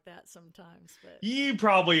more like that sometimes, but You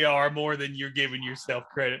probably are more than you're giving yourself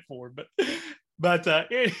credit for, but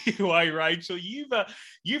anyway, Rachel,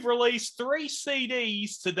 you've released 3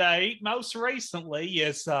 CDs to date. Most recently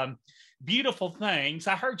is "Beautiful Things."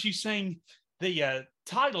 I heard you sing the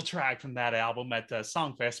title track from that album at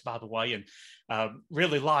Songfest, by the way, and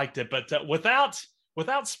really liked it. But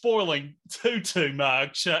without spoiling too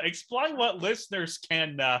much, explain what listeners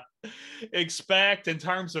can expect in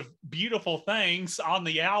terms of "Beautiful Things" on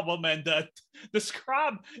the album, and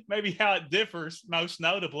describe maybe how it differs most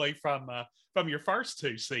notably from your first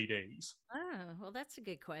 2 CDs. oh, well, that's a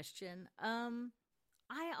good question.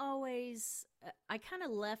 I kind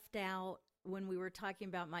of left out when we were talking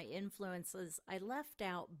about my influences. I left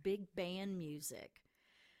out big band music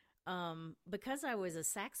because I was a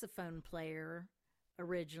saxophone player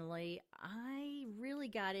originally. I really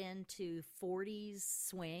got into 40s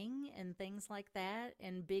swing and things like that,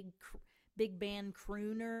 and big band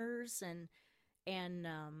crooners, and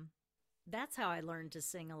that's how I learned to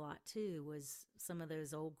sing a lot too. Was some of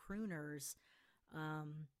those old crooners.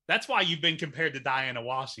 Um, That's why you've been compared to Diana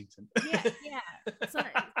Washington. yeah, yeah.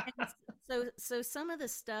 So, so some of the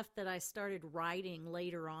stuff that I started writing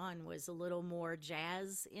later on was a little more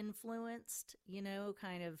jazz influenced,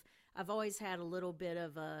 kind of. I've always had a little bit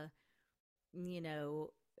of you know,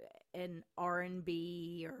 an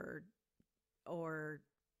R&B or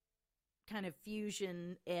kind of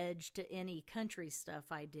fusion edge to any country stuff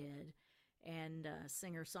I did and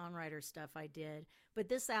singer songwriter stuff I did. But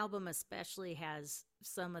this album especially has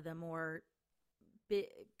some of the more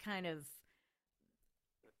kind of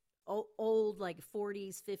old like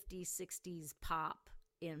 40s, 50s, 60s pop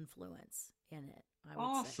influence in it, I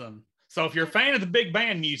would say. Awesome. So if you're a fan of the big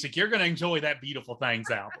band music, you're going to enjoy that "Beautiful Things"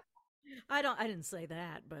 album. I didn't say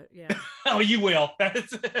that, but yeah. Oh, you will.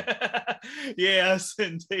 Yes,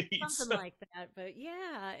 indeed. Something like that, but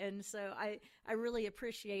yeah, and so I really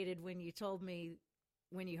appreciated when you told me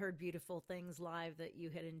when you heard "Beautiful Things" live that you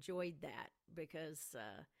had enjoyed that because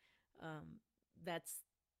that's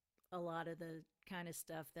a lot of the kind of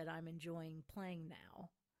stuff that I'm enjoying playing now.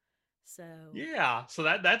 So Yeah, so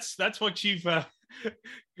that's what you've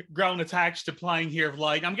grown attached to playing here of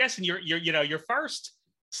late. I'm guessing your first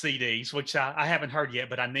CDs, which I haven't heard yet,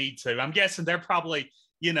 but I need to. I'm guessing they're probably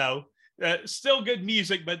you know still good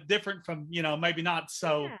music, but different from maybe not yeah,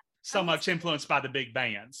 I so would much say influenced by the big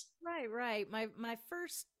bands. right. My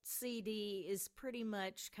first CD is pretty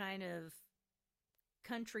much kind of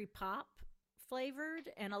country pop flavored,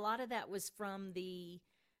 and a lot of that was from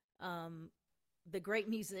um the great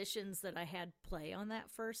musicians that I had play on that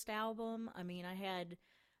first album. I mean, I had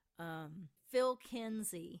Phil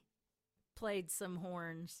Kinsey played some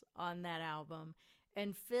horns on that album,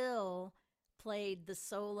 and Phil played the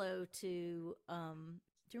solo to.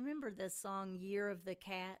 Do you remember the song "Year of the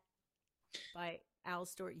Cat"? by Al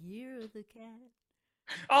Stewart. You're the cat.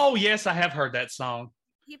 Oh, yes, I have heard that song.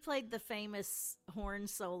 He played the famous horn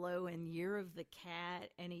solo in Year of the Cat,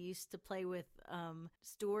 and he used to play with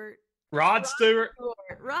Stewart. Rod Rod Stewart.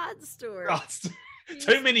 Stewart. Rod Stewart. Rod Stewart. He Too used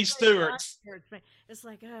to many play Rod Stewarts. Stewart. It's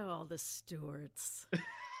like, oh, all the Stewarts. I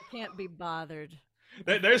can't be bothered.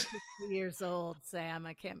 I'm There's 52 years old, Sam.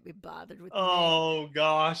 I can't be bothered with names. Oh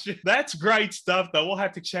gosh, that's great stuff though. We'll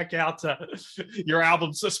have to check out your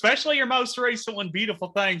albums, especially your most recent one,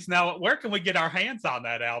 Beautiful Things. Now, where can we get our hands on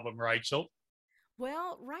that album, Rachel?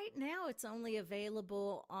 Well, right now it's only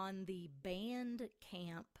available on the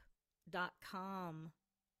bandcamp.com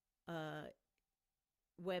uh,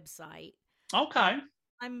 website. Okay.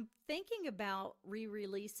 I'm thinking about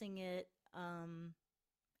re-releasing it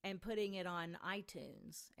and putting it on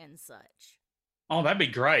iTunes and such. Oh, that'd be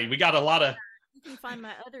great. We got a lot of You can find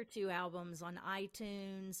my other two albums on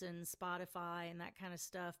iTunes and Spotify and that kind of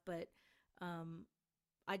stuff, but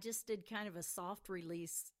I just did kind of a soft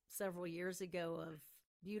release several years ago of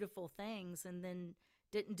Beautiful Things and then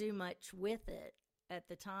didn't do much with it at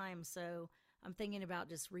the time. So I'm thinking about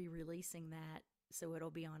just re-releasing that so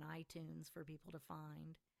it'll be on iTunes for people to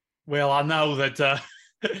find. well, I know that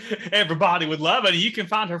everybody would love it. You can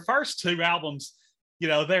find her first two albums,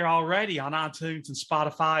 they're already on iTunes and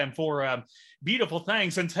Spotify. And for Beautiful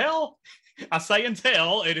Things, until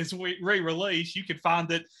it is re-released, you can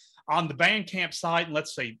find it on the Bandcamp site. And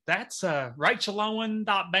let's see, that's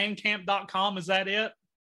rachelowen.bandcamp.com. Is that it?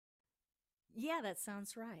 Yeah, that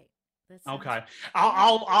sounds right. Okay. Right.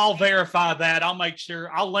 I'll verify that. I'll make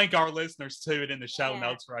sure I'll link our listeners to it in the show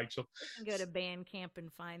notes, Rachel. You can go to Bandcamp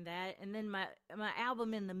and find that. And then my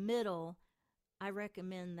album In the Middle, I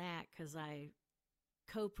recommend that because I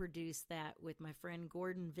co-produced that with my friend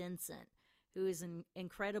Gordon Vincent, who is an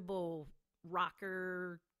incredible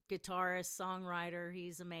rocker, guitarist, songwriter.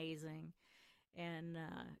 He's amazing. And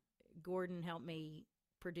Gordon helped me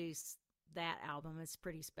produce that album. It's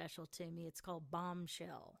pretty special to me. It's called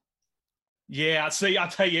Bombshell. Yeah, see, I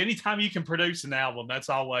tell you, anytime you can produce an album, that's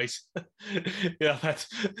always,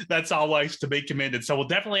 that's always to be commended. So we'll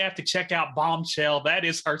definitely have to check out Bombshell. That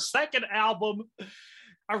is her second album.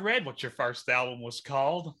 I read what your first album was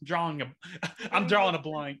called. I'm drawing a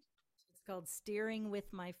blank. It's called Steering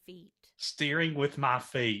with My Feet. Steering with My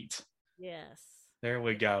Feet. Yes. There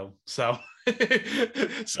we go. So,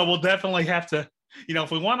 so we'll definitely have to,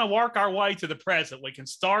 if we want to work our way to the present, we can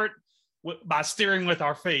start by steering with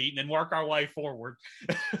our feet and then work our way forward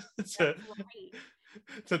to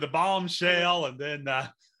the Bombshell and then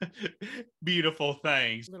Beautiful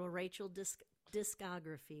Things. Little Rachel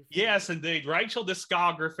discography. Yes, indeed. Rachel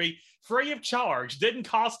discography, free of charge. Didn't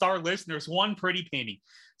cost our listeners one pretty penny.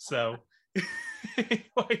 So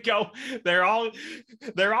we go. They're all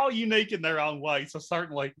unique in their own way. So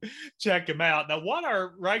certainly check them out. Now, what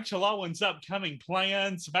are Rachel Owen's upcoming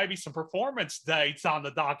plans? Maybe some performance dates on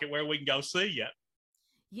the docket where we can go see you.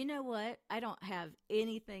 You know what? I don't have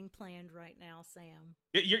anything planned right now, Sam.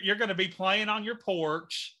 You're going to be playing on your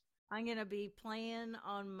porch. I'm going to be playing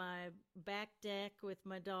on my back deck with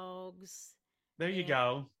my dogs. There you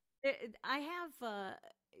go. I have,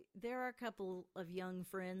 there are a couple of young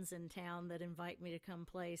friends in town that invite me to come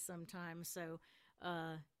play sometimes. So,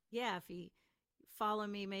 yeah, if you follow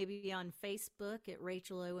me maybe on Facebook at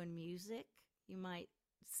Rachel Owen Music, you might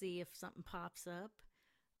see if something pops up.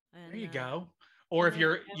 And, there you go. Or if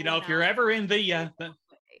you're, if you're ever in the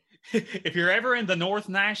if you're ever in the North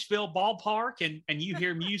Nashville ballpark and you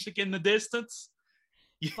hear music in the distance,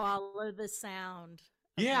 follow the sound.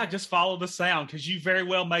 Yeah, just follow the sound because you very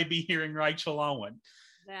well may be hearing Rachel Owen.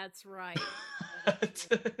 That's right.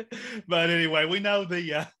 But anyway, we know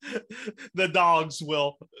the dogs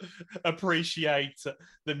will appreciate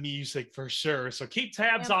the music for sure. So keep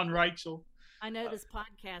tabs on Rachel. I know this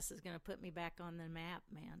podcast is going to put me back on the map,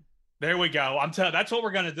 man. There we go. I'm telling. That's what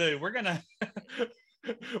we're going to do. We're gonna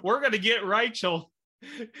get Rachel.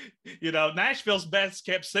 Nashville's best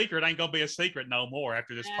kept secret ain't gonna be a secret no more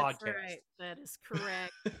after this podcast. Right. That is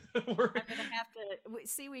correct. I'm gonna have to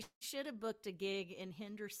see. We should have booked a gig in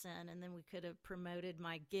Henderson, and then we could have promoted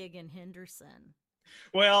my gig in Henderson.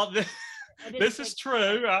 Well, this is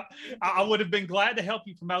true. I would have been glad to help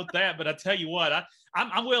you promote that, but I tell you what,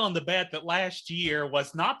 I'm willing to bet that last year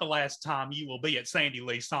was not the last time you will be at Sandy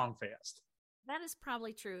Lee Songfest. That is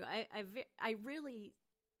probably true. I really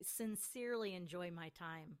sincerely enjoy my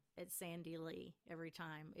time at Sandy Lee every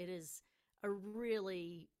time. It is a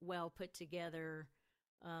really well put together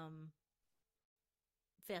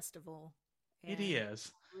festival. It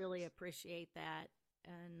is. I really appreciate that.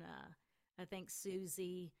 And I think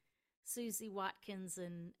Susie Watkins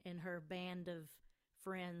and her band of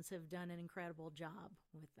friends have done an incredible job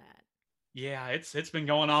with that. Yeah, it's been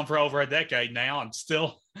going on for over a decade now. I'm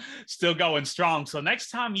still going strong. So next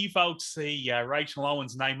time you folks see Rachel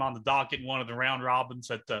Owen's name on the docket in one of the round robins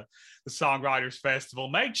at the Songwriters Festival,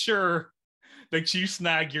 make sure that you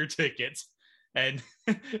snag your tickets and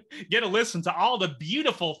get a listen to all the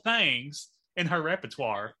beautiful things in her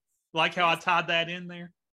repertoire. Like how I That's tied that in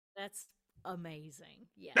there. that's amazing.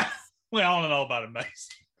 Yes. Well, I don't know about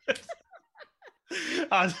amazing.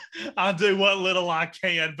 I, I do what little I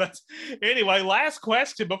can. But anyway, last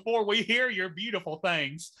question before we hear your beautiful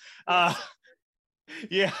things. Yes.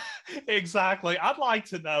 Yeah, exactly. I'd like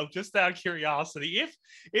to know, just out of curiosity,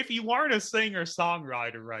 if you weren't a singer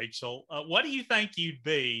songwriter, Rachel, what do you think you'd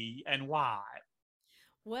be and why?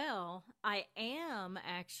 Well, I am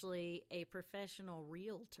actually a professional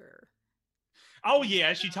realtor. Oh, And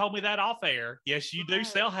yes, you told me that off air. Yes, you do right.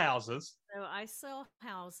 sell houses. So I sell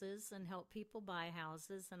houses and help people buy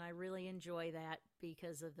houses, and I really enjoy that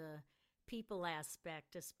because of the people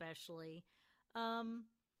aspect, especially. Um,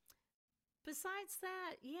 Besides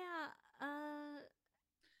that, yeah. I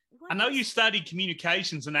What know you else studied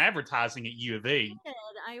communications and advertising at U of E. did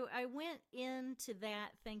I went into that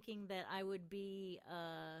thinking that I would be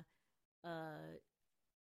a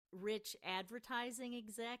rich advertising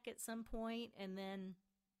exec at some point, and then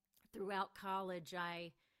throughout college,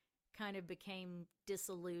 I kind of became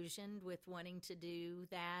disillusioned with wanting to do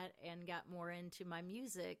that and got more into my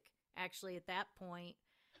music actually at that point.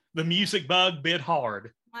 The And music bug bit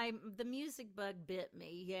hard. the music bug bit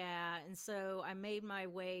me, yeah. And so I made my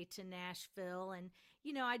way to Nashville, and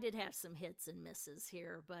I did have some hits and misses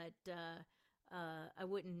here, but I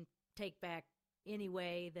wouldn't take back any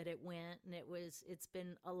way that it went. And it's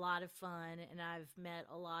been a lot of fun, and I've met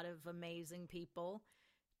a lot of amazing people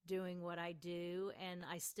doing what I do, and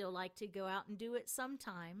I still like to go out and do it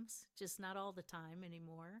sometimes, just not all the time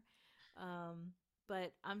anymore. Um,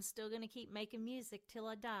 but I'm still going to keep making music till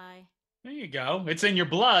I die. There you go. It's in your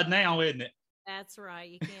blood now, isn't it? That's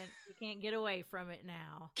right. You can't get away from it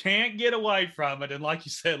now. Can't get away from it. And like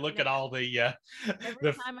you said, And look at all every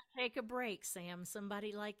the time I take a break, Sam,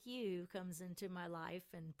 somebody like you comes into my life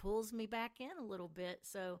and pulls me back in a little bit.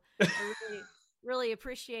 So I really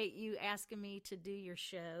appreciate you asking me to do your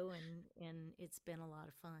show, and it's been a lot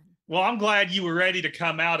of fun. well, I'm glad you were ready to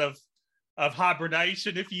come out of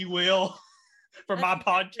hibernation, if you will, for That's my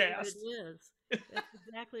exactly what podcast. it is. That's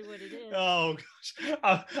exactly what it is. Oh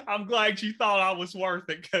gosh, I'm glad you thought I was worth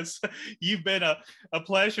it because you've been a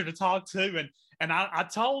pleasure to talk to, and I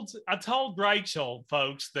told Rachel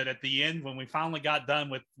folks that at the end when we finally got done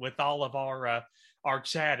with all of our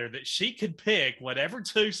chatter that she could pick whatever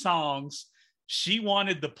two songs she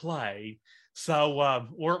wanted to play. So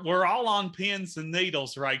we're all on pins and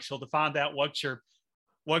needles, Rachel, to find out what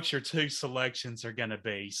your two selections are going to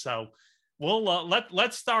be. So we'll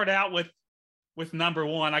let's start out with number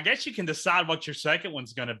one. I guess you can decide what your second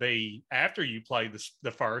one's going to be after you play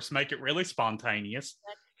the first. Make it really spontaneous.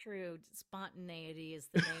 That's true. Spontaneity is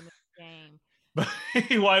the name of the game. But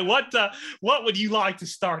anyway, what would you like to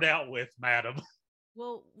start out with, madam?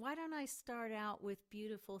 Well, why don't I start out with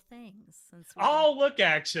Beautiful Things since we've been. Oh, look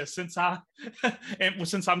at you! Since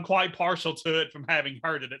I'm quite partial to it from having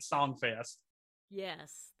heard it at Songfest.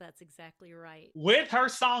 Yes, that's exactly right. With her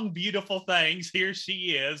song "Beautiful Things," here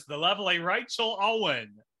she is, the lovely Rachel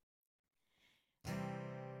Owen.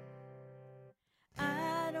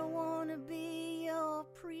 I don't want to be your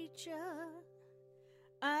preacher.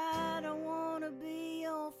 I don't want to be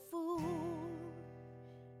your fool.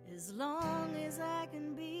 As long as I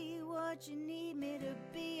can be what you need me to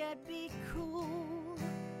be, I'd be cool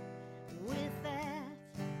with that.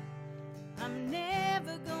 I'm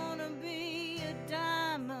never gonna be a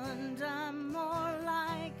diamond. I'm more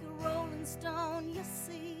like a rolling stone, you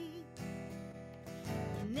see.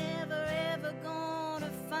 You're never ever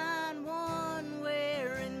gonna find one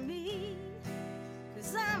wearing me,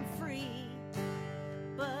 'cause I'm free.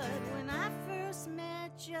 But when I first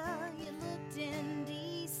met you, you looked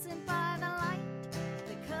indecent by the light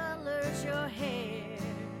that colors your hair,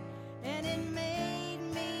 and it made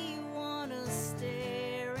me wanna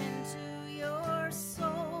stare into your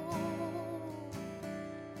soul.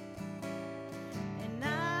 And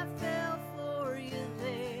I fell for you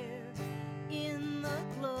there in the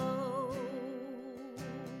glow.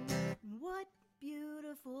 What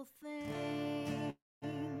beautiful things.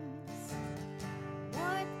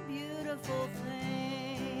 What beautiful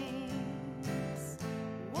things.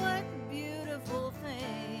 What beautiful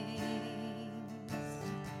things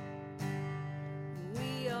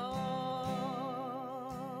we are.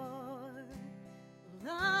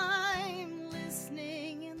 I'm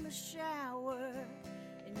listening in the shower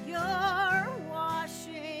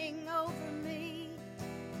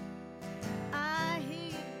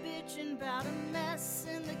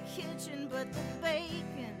but the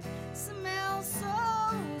bacon smells so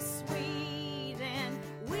sweet. And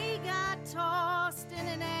we got tossed in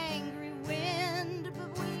an angry wind,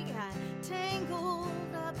 but we got tangled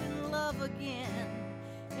up in love again.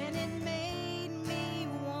 And it made me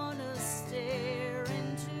wanna stare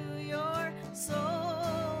into your soul.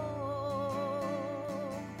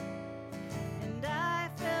 And I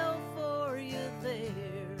fell for you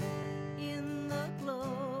there in the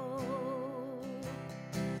glow.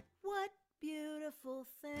 What beautiful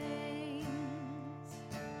things,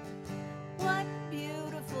 what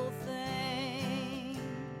beautiful things,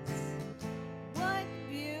 what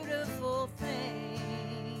beautiful things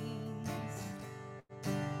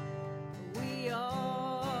we are.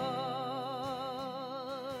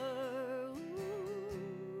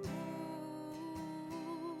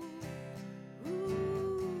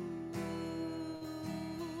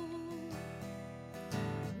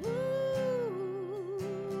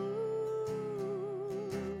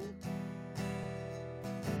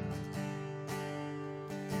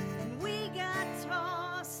 And we got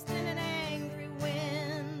tossed in an angry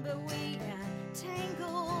wind, but we got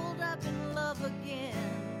tangled up in love again.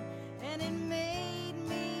 And it made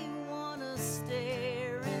me wanna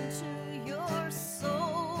stare into your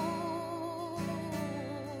soul.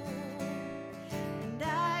 And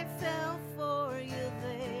I fell for you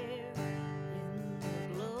there in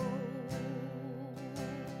the glow.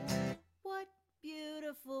 What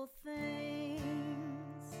beautiful things,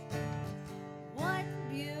 what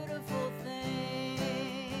beautiful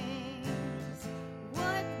things,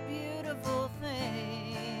 what beautiful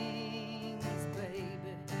things,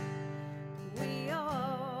 baby, we are.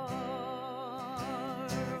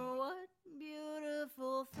 What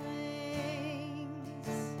beautiful things,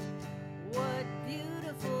 what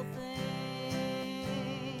beautiful things,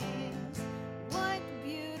 what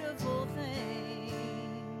beautiful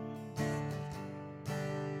things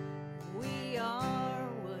we are.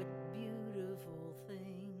 What beautiful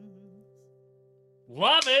things.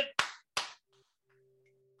 Love it.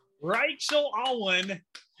 Rachel Owen,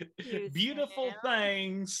 Beautiful Sam.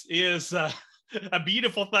 Things is a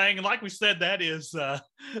beautiful thing. And like we said, that is the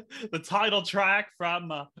title track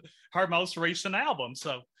from her most recent album.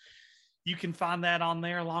 So you can find that on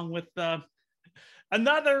there along with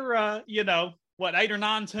another, 8 or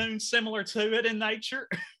 9 tunes similar to it in nature.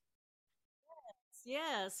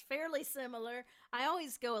 Yes, fairly similar. I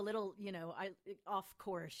always go a little, off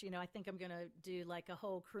course. I think I'm gonna do like a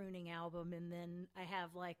whole crooning album, and then I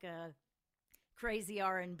have like a crazy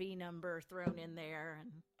R&B number thrown in there,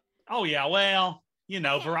 and Oh, yeah. Well, I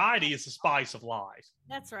can't. variety is the spice of life.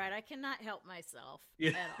 That's right. I cannot help myself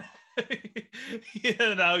Yeah.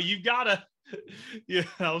 at all. You've got to,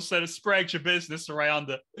 sort of spread your business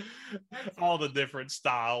around all the different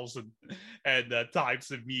styles and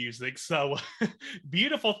types of music. So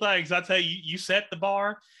Beautiful Things. I tell you, you set the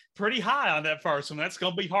bar pretty high on that first one. That's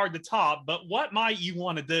going to be hard to top. But what might you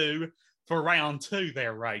want to do for round 2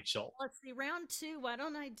 there, Rachel? Let's see, round 2. Why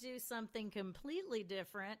don't I do something completely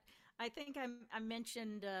different? I think I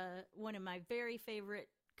mentioned one of my very favorite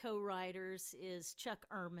co-writers is Chuck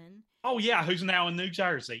Erman. Oh, yeah. Who's now in New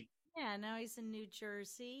Jersey? Yeah, now he's in New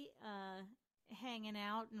Jersey, hanging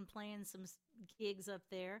out and playing some gigs up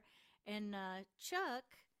there. And Chuck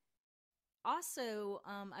also,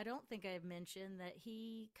 I don't think I've mentioned that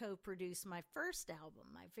he co-produced my first album,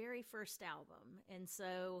 my very first album. And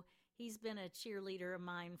so he's been a cheerleader of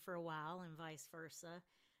mine for a while and vice versa.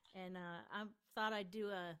 And I thought I'd do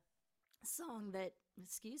a song that,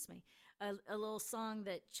 a little song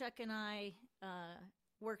that Chuck and I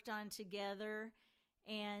worked on together.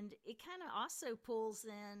 And it kind of also pulls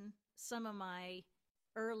in some of my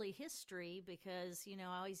early history because, I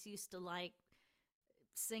always used to like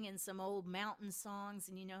singing some old mountain songs.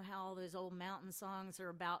 And you know how all those old mountain songs are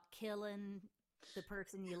about killing the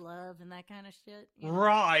person you love and that kind of shit.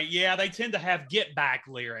 Right. Yeah. They tend to have get back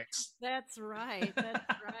lyrics. That's right. That's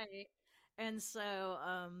right. And so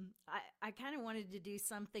I kind of wanted to do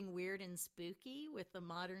something weird and spooky with a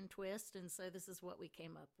modern twist. And so this is what we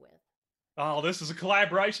came up with. Oh, this is a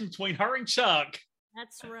collaboration between her and Chuck.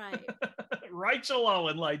 That's right. Rachel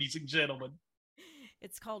Owen, ladies and gentlemen.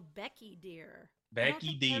 It's called Becky Dear.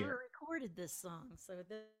 Becky Dear. I never recorded this song, so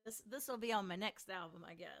this will be on my next album,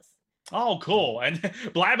 I guess. Oh, cool. And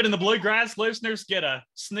Blabbing in the Bluegrass listeners get a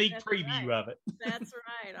sneak That's preview right. of it. That's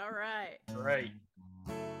right. All right. Great.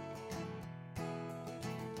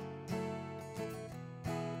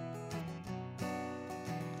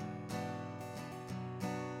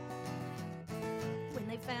 When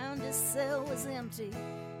they found his cell was empty,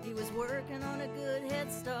 he was working on a good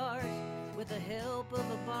head start with the help of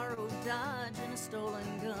a borrowed Dodge and a stolen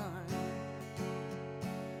gun.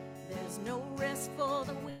 no rest for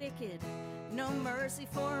the wicked, no mercy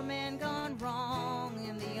for a man gone wrong,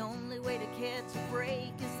 and the only way to catch a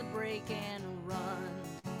break is to break and run.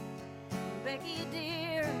 Becky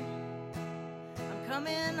dear, I'm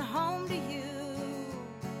coming home to you,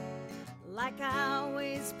 like I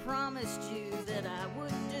always promised you that I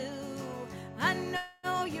would do. I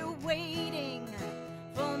know you're waiting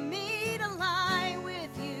for me to lie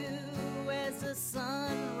with you as the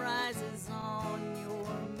sun rises on your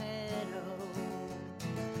meadow.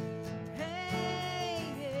 Hey,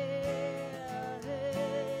 yeah,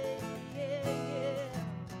 hey, yeah, yeah.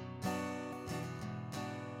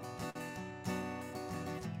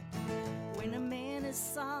 When a man is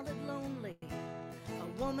solid lonely, a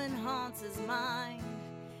woman haunts his mind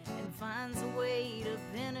and finds a way to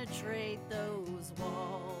penetrate those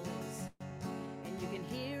walls. And you can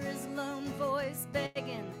hear his lone voice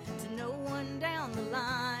begging to no one down the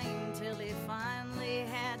line, till he finally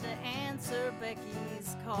had to answer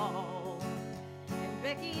Becky's call. And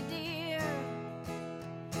Becky dear,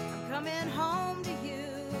 I'm coming home to you,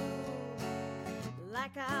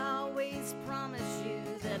 like I always promised you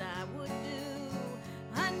that I would do.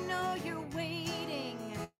 I know you're waiting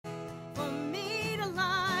for me to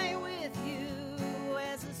lie with you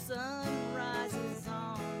as the sun rises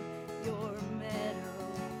on your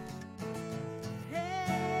meadow.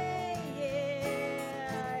 Hey,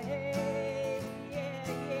 yeah, hey, yeah,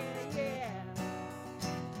 yeah, yeah.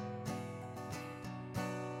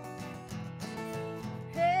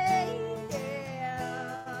 Hey,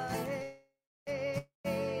 yeah, hey, hey,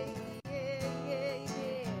 yeah, yeah,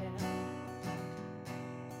 yeah.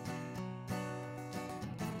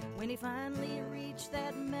 When he finally reached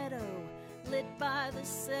that meadow lit by the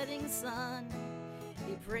setting sun,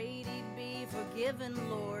 he prayed he'd be forgiven,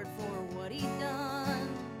 Lord, for what he'd done.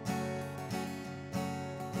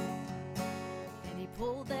 And he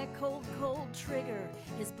pulled that cold, cold trigger,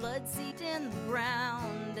 his blood seeped in the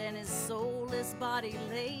ground, and his soulless body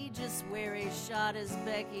lay just where he shot his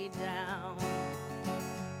Becky down.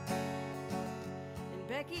 And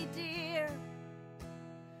Becky dear,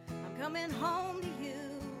 I'm coming home to you,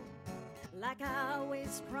 like I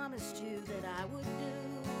always promised you that I would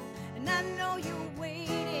do. And I know you're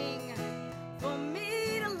waiting for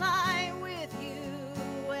me to lie with you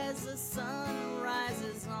as the sun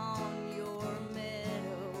rises on your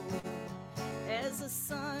meadow. As the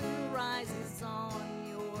sun rises on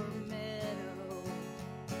your meadow.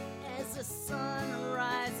 As the sun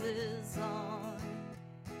rises on.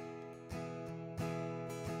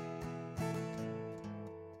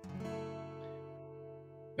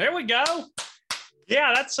 There we go.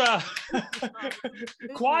 Yeah, that's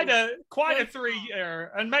quite a three,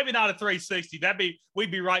 and maybe not a 360.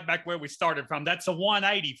 We'd be right back where we started from. That's a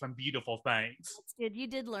 180 from Beautiful Things. That's good. You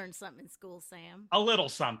did learn something in school, Sam. A little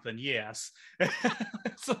something, yes.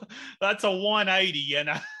 That's a 180, and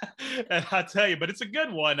I tell you, but it's a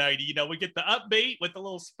good 180. You know, we get the upbeat with the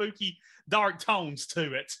little spooky, dark tones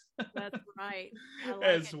to it. That's right. I like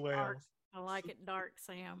as it well. dark. I like it dark,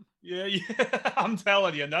 Sam. Yeah, I'm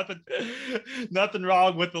telling you, nothing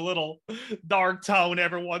wrong with a little dark tone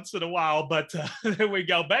every once in a while. But there we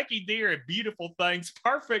go. Becky dear and Beautiful Things.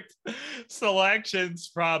 Perfect selections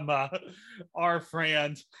from our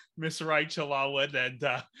friend, Miss Rachel Owen. And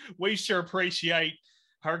we sure appreciate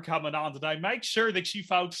her coming on today. Make sure that you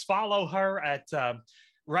folks follow her at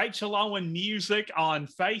Rachel Owen Music on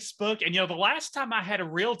Facebook. And, you know, the last time I had a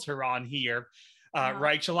realtor on here,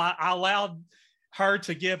 Rachel, I allowed her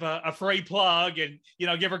to give a free plug and, you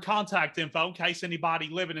know, give her contact info in case anybody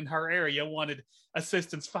living in her area wanted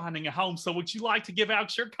assistance finding a home. So would you like to give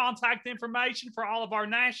out your contact information for all of our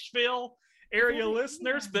Nashville area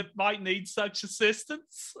listeners that might need such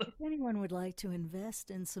assistance? If anyone would like to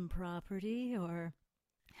invest in some property or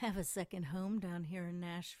have a second home down here in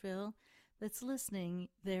Nashville that's listening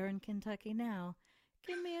there in Kentucky now,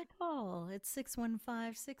 give me a call at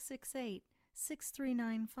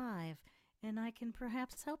 615-668-6395, and I can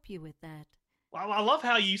perhaps help you with that. Well, I love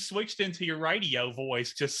how you switched into your radio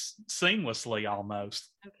voice just seamlessly almost.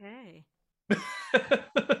 Okay.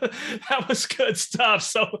 That was good stuff.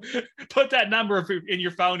 So put that number in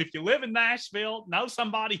your phone. If you live in Nashville, know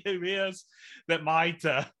somebody who is that might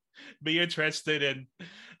be interested in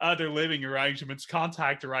other living arrangements,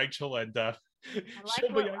 contact Rachel and I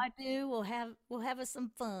like what I do. We'll have us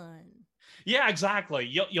some fun. Yeah, exactly.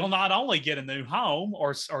 You'll not only get a new home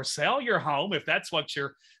or sell your home if that's what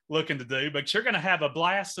you're looking to do, but you're going to have a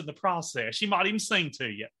blast in the process. She might even sing to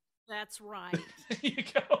you. That's right. You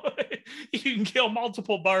can kill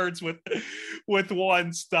multiple birds with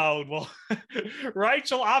one stone. Well,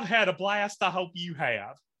 Rachel, I've had a blast. I hope you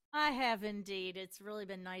have. I have indeed. It's really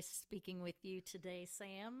been nice speaking with you today,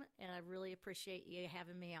 Sam, and I really appreciate you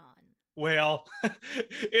having me on. Well,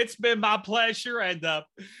 it's been my pleasure, and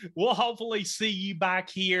we'll hopefully see you back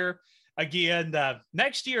here again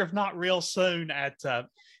next year, if not real soon, at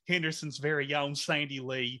Henderson's very own Sandy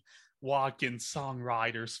Lee Watkins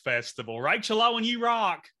Songwriters Festival. Rachel Owen, you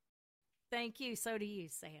rock. Thank you. So do you,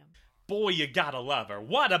 Sam. Boy, you gotta love her.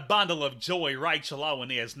 What a bundle of joy Rachel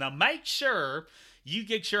Owen is. Now make sure you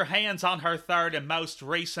get your hands on her third and most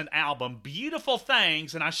recent album, Beautiful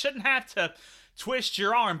Things, and I shouldn't have to twist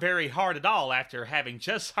your arm very hard at all after having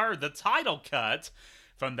just heard the title cut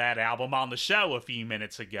from that album on the show a few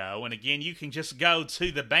minutes ago. And again, you can just go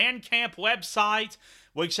to the Bandcamp website,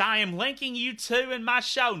 which I am linking you to in my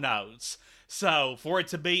show notes. So, for it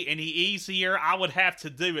to be any easier, I would have to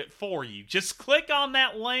do it for you. Just click on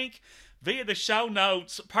that link via the show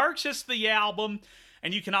notes, purchase the album,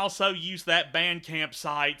 and you can also use that Bandcamp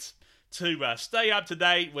site to stay up to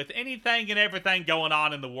date with anything and everything going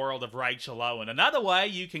on in the world of Rachel Owen. Another way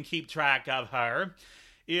you can keep track of her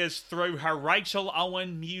is through her Rachel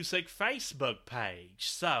Owen Music Facebook page.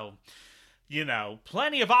 So,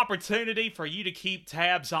 plenty of opportunity for you to keep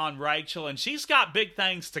tabs on Rachel, and she's got big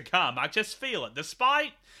things to come. I just feel it.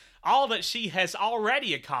 Despite all that she has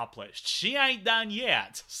already accomplished, she ain't done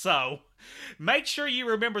yet. So, make sure you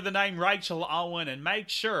remember the name Rachel Owen and make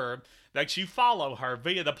sure that you follow her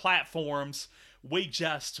via the platforms we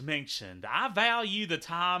just mentioned. I value the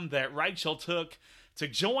time that Rachel took to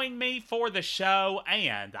join me for the show,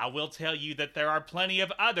 and I will tell you that there are plenty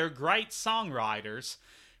of other great songwriters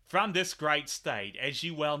from this great state, as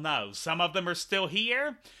you well know. Some of them are still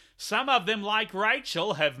here. Some of them, like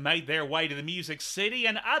Rachel, have made their way to the Music City,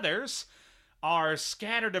 and others are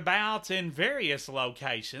scattered about in various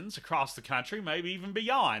locations across the country, maybe even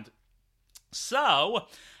beyond. So,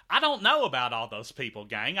 I don't know about all those people,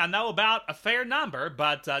 gang. I know about a fair number,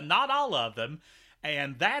 but not all of them.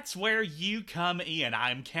 And that's where you come in.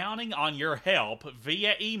 I'm counting on your help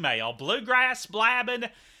via email,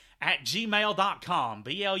 bluegrassblabbin@gmail.com,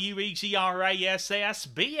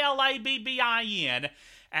 BLUEGRASSBLABBIN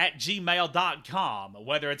 @gmail.com.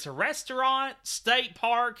 Whether it's a restaurant, state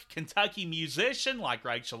park, Kentucky musician like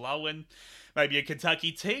Rachel Owen, maybe a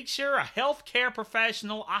Kentucky teacher, a healthcare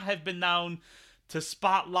professional, I have been known to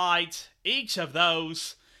spotlight each of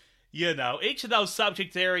those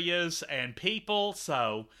subject areas and people.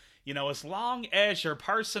 So, as long as your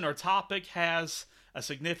person or topic has a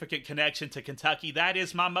significant connection to Kentucky, that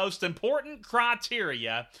is my most important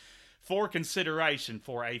criteria for consideration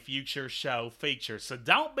for a future show feature. So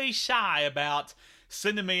don't be shy about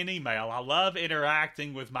sending me an email. I love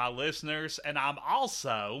interacting with my listeners, and I'm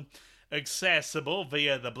also accessible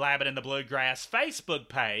via the Blabbin' in the Bluegrass Facebook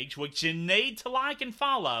page, which you need to like and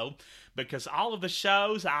follow, because all of the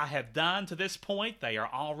shows I have done to this point, they are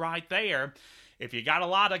all right there. If you got a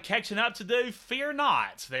lot of catching up to do, fear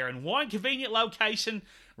not. They're in one convenient location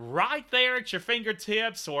right there at your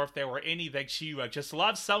fingertips, or if there were any that you just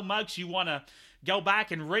love so much you want to go back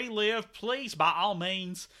and relive, please, by all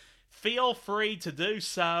means, feel free to do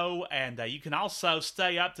so. And you can also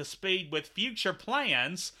stay up to speed with future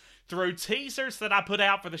plans through teasers that I put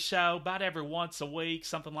out for the show about every once a week,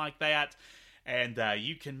 something like that. And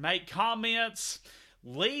you can make comments,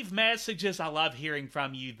 leave messages. I love hearing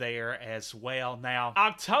from you there as well. Now,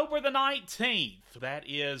 October the 19th, that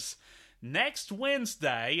is next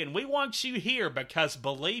Wednesday, and we want you here because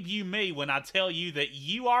believe you me when I tell you that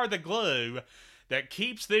you are the glue that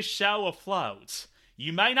keeps this show afloat.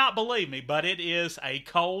 You may not believe me, but it is a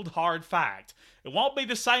cold, hard fact. It won't be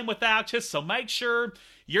the same without you, so make sure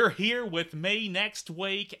you're here with me next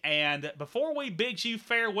week. And before we bid you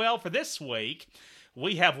farewell for this week,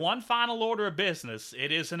 we have one final order of business.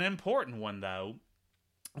 It is an important one, though.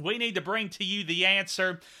 We need to bring to you the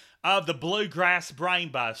answer of the Bluegrass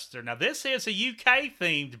Brainbuster. Now, this is a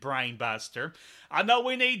UK-themed Brainbuster. I know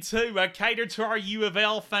we need to cater to our U of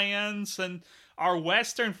L fans and our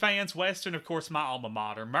Western fans. Western, of course, my alma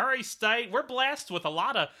mater. Murray State, we're blessed with a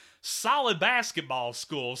lot of solid basketball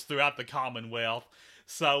schools throughout the Commonwealth.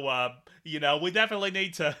 So, we definitely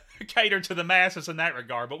need to cater to the masses in that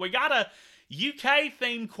regard. But we got a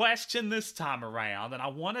UK-themed question this time around, and I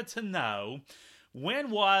wanted to know,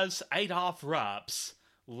 when was Adolph Rupp's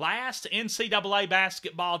last NCAA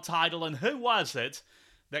basketball title, and who was it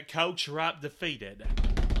that Coach Rupp defeated?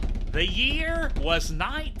 The year was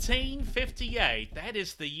 1958. That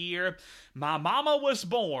is the year my mama was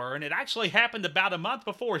born. It actually happened about a month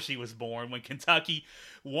before she was born when Kentucky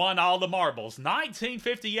won all the marbles.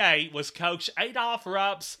 1958 was Coach Adolph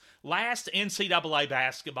Rupp's last NCAA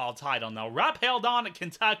basketball title. Now, Rupp held on at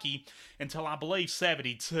Kentucky until I believe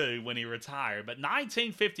 72 when he retired. But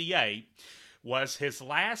 1958 was his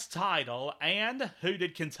last title. And who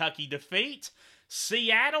did Kentucky defeat?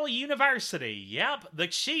 Seattle University. Yep, the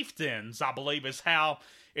Chieftains, I believe is how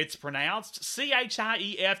it's pronounced. Chieftains.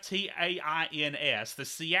 The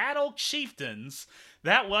Seattle Chieftains.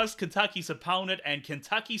 That was Kentucky's opponent, and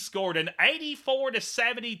Kentucky scored an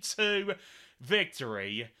 84-72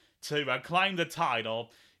 victory to claim the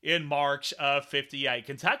title in March of 58.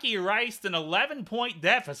 Kentucky erased an 11-point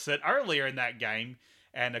deficit earlier in that game,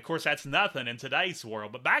 and of course that's nothing in today's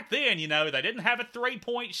world. But back then, they didn't have a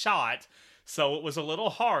 3-point shot, so it was a little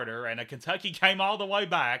harder, and Kentucky came all the way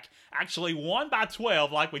back. Actually won by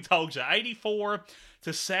 12, like we told you,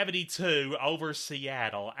 84-72 over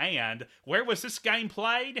Seattle. And where was this game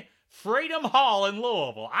played? Freedom Hall in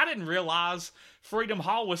Louisville. I didn't realize Freedom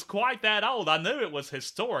Hall was quite that old. I knew it was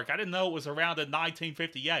historic. I didn't know it was around in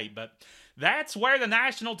 1958, but that's where the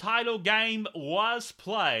national title game was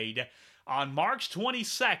played on March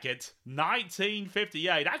 22nd,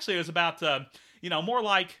 1958. Actually, it was about, more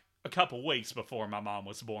like a couple weeks before my mom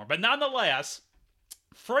was born. But nonetheless,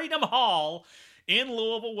 Freedom Hall in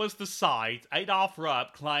Louisville was the site. Adolph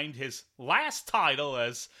Rupp claimed his last title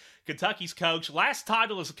as Kentucky's coach, last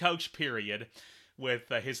title as a coach, period, with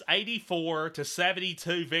his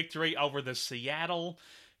 84-72 victory over the Seattle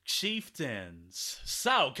Chieftains.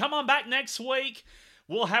 So, come on back next week.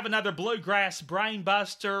 We'll have another Bluegrass Brain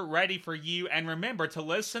Buster ready for you. And remember to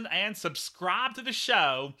listen and subscribe to the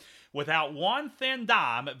show without one thin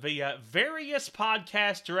dime via various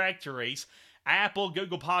podcast directories. Apple,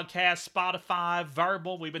 Google Podcasts, Spotify,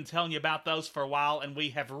 Verbal. We've been telling you about those for a while. And we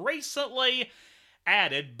have recently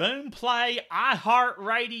added Boomplay,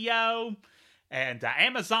 iHeartRadio, and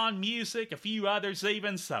Amazon Music, a few others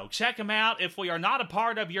even. So check them out. If we are not a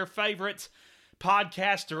part of your favorite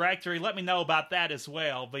podcast directory, let me know about that as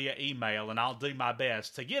well via email, and I'll do my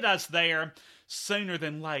best to get us there sooner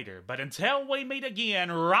than later. But until we meet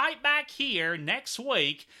again right back here next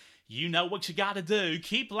week, you know what you gotta do.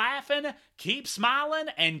 Keep laughing, keep smiling,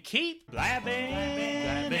 and keep blabbing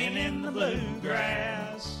in the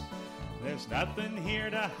bluegrass. There's nothing here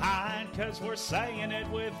to hide, 'cause we're saying it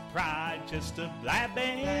with pride. Just a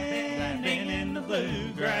blabbing in the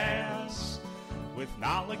bluegrass. With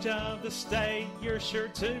knowledge of the state, you're sure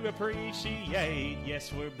to appreciate.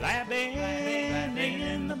 Yes, we're blabbing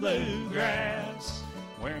in the bluegrass,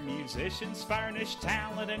 where musicians furnish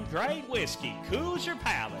talent and great whiskey cools your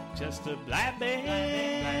palate. Just a blabbing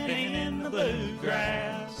in the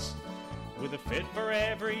bluegrass, with a fit for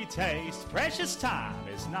every taste. Precious time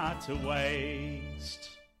is not to waste.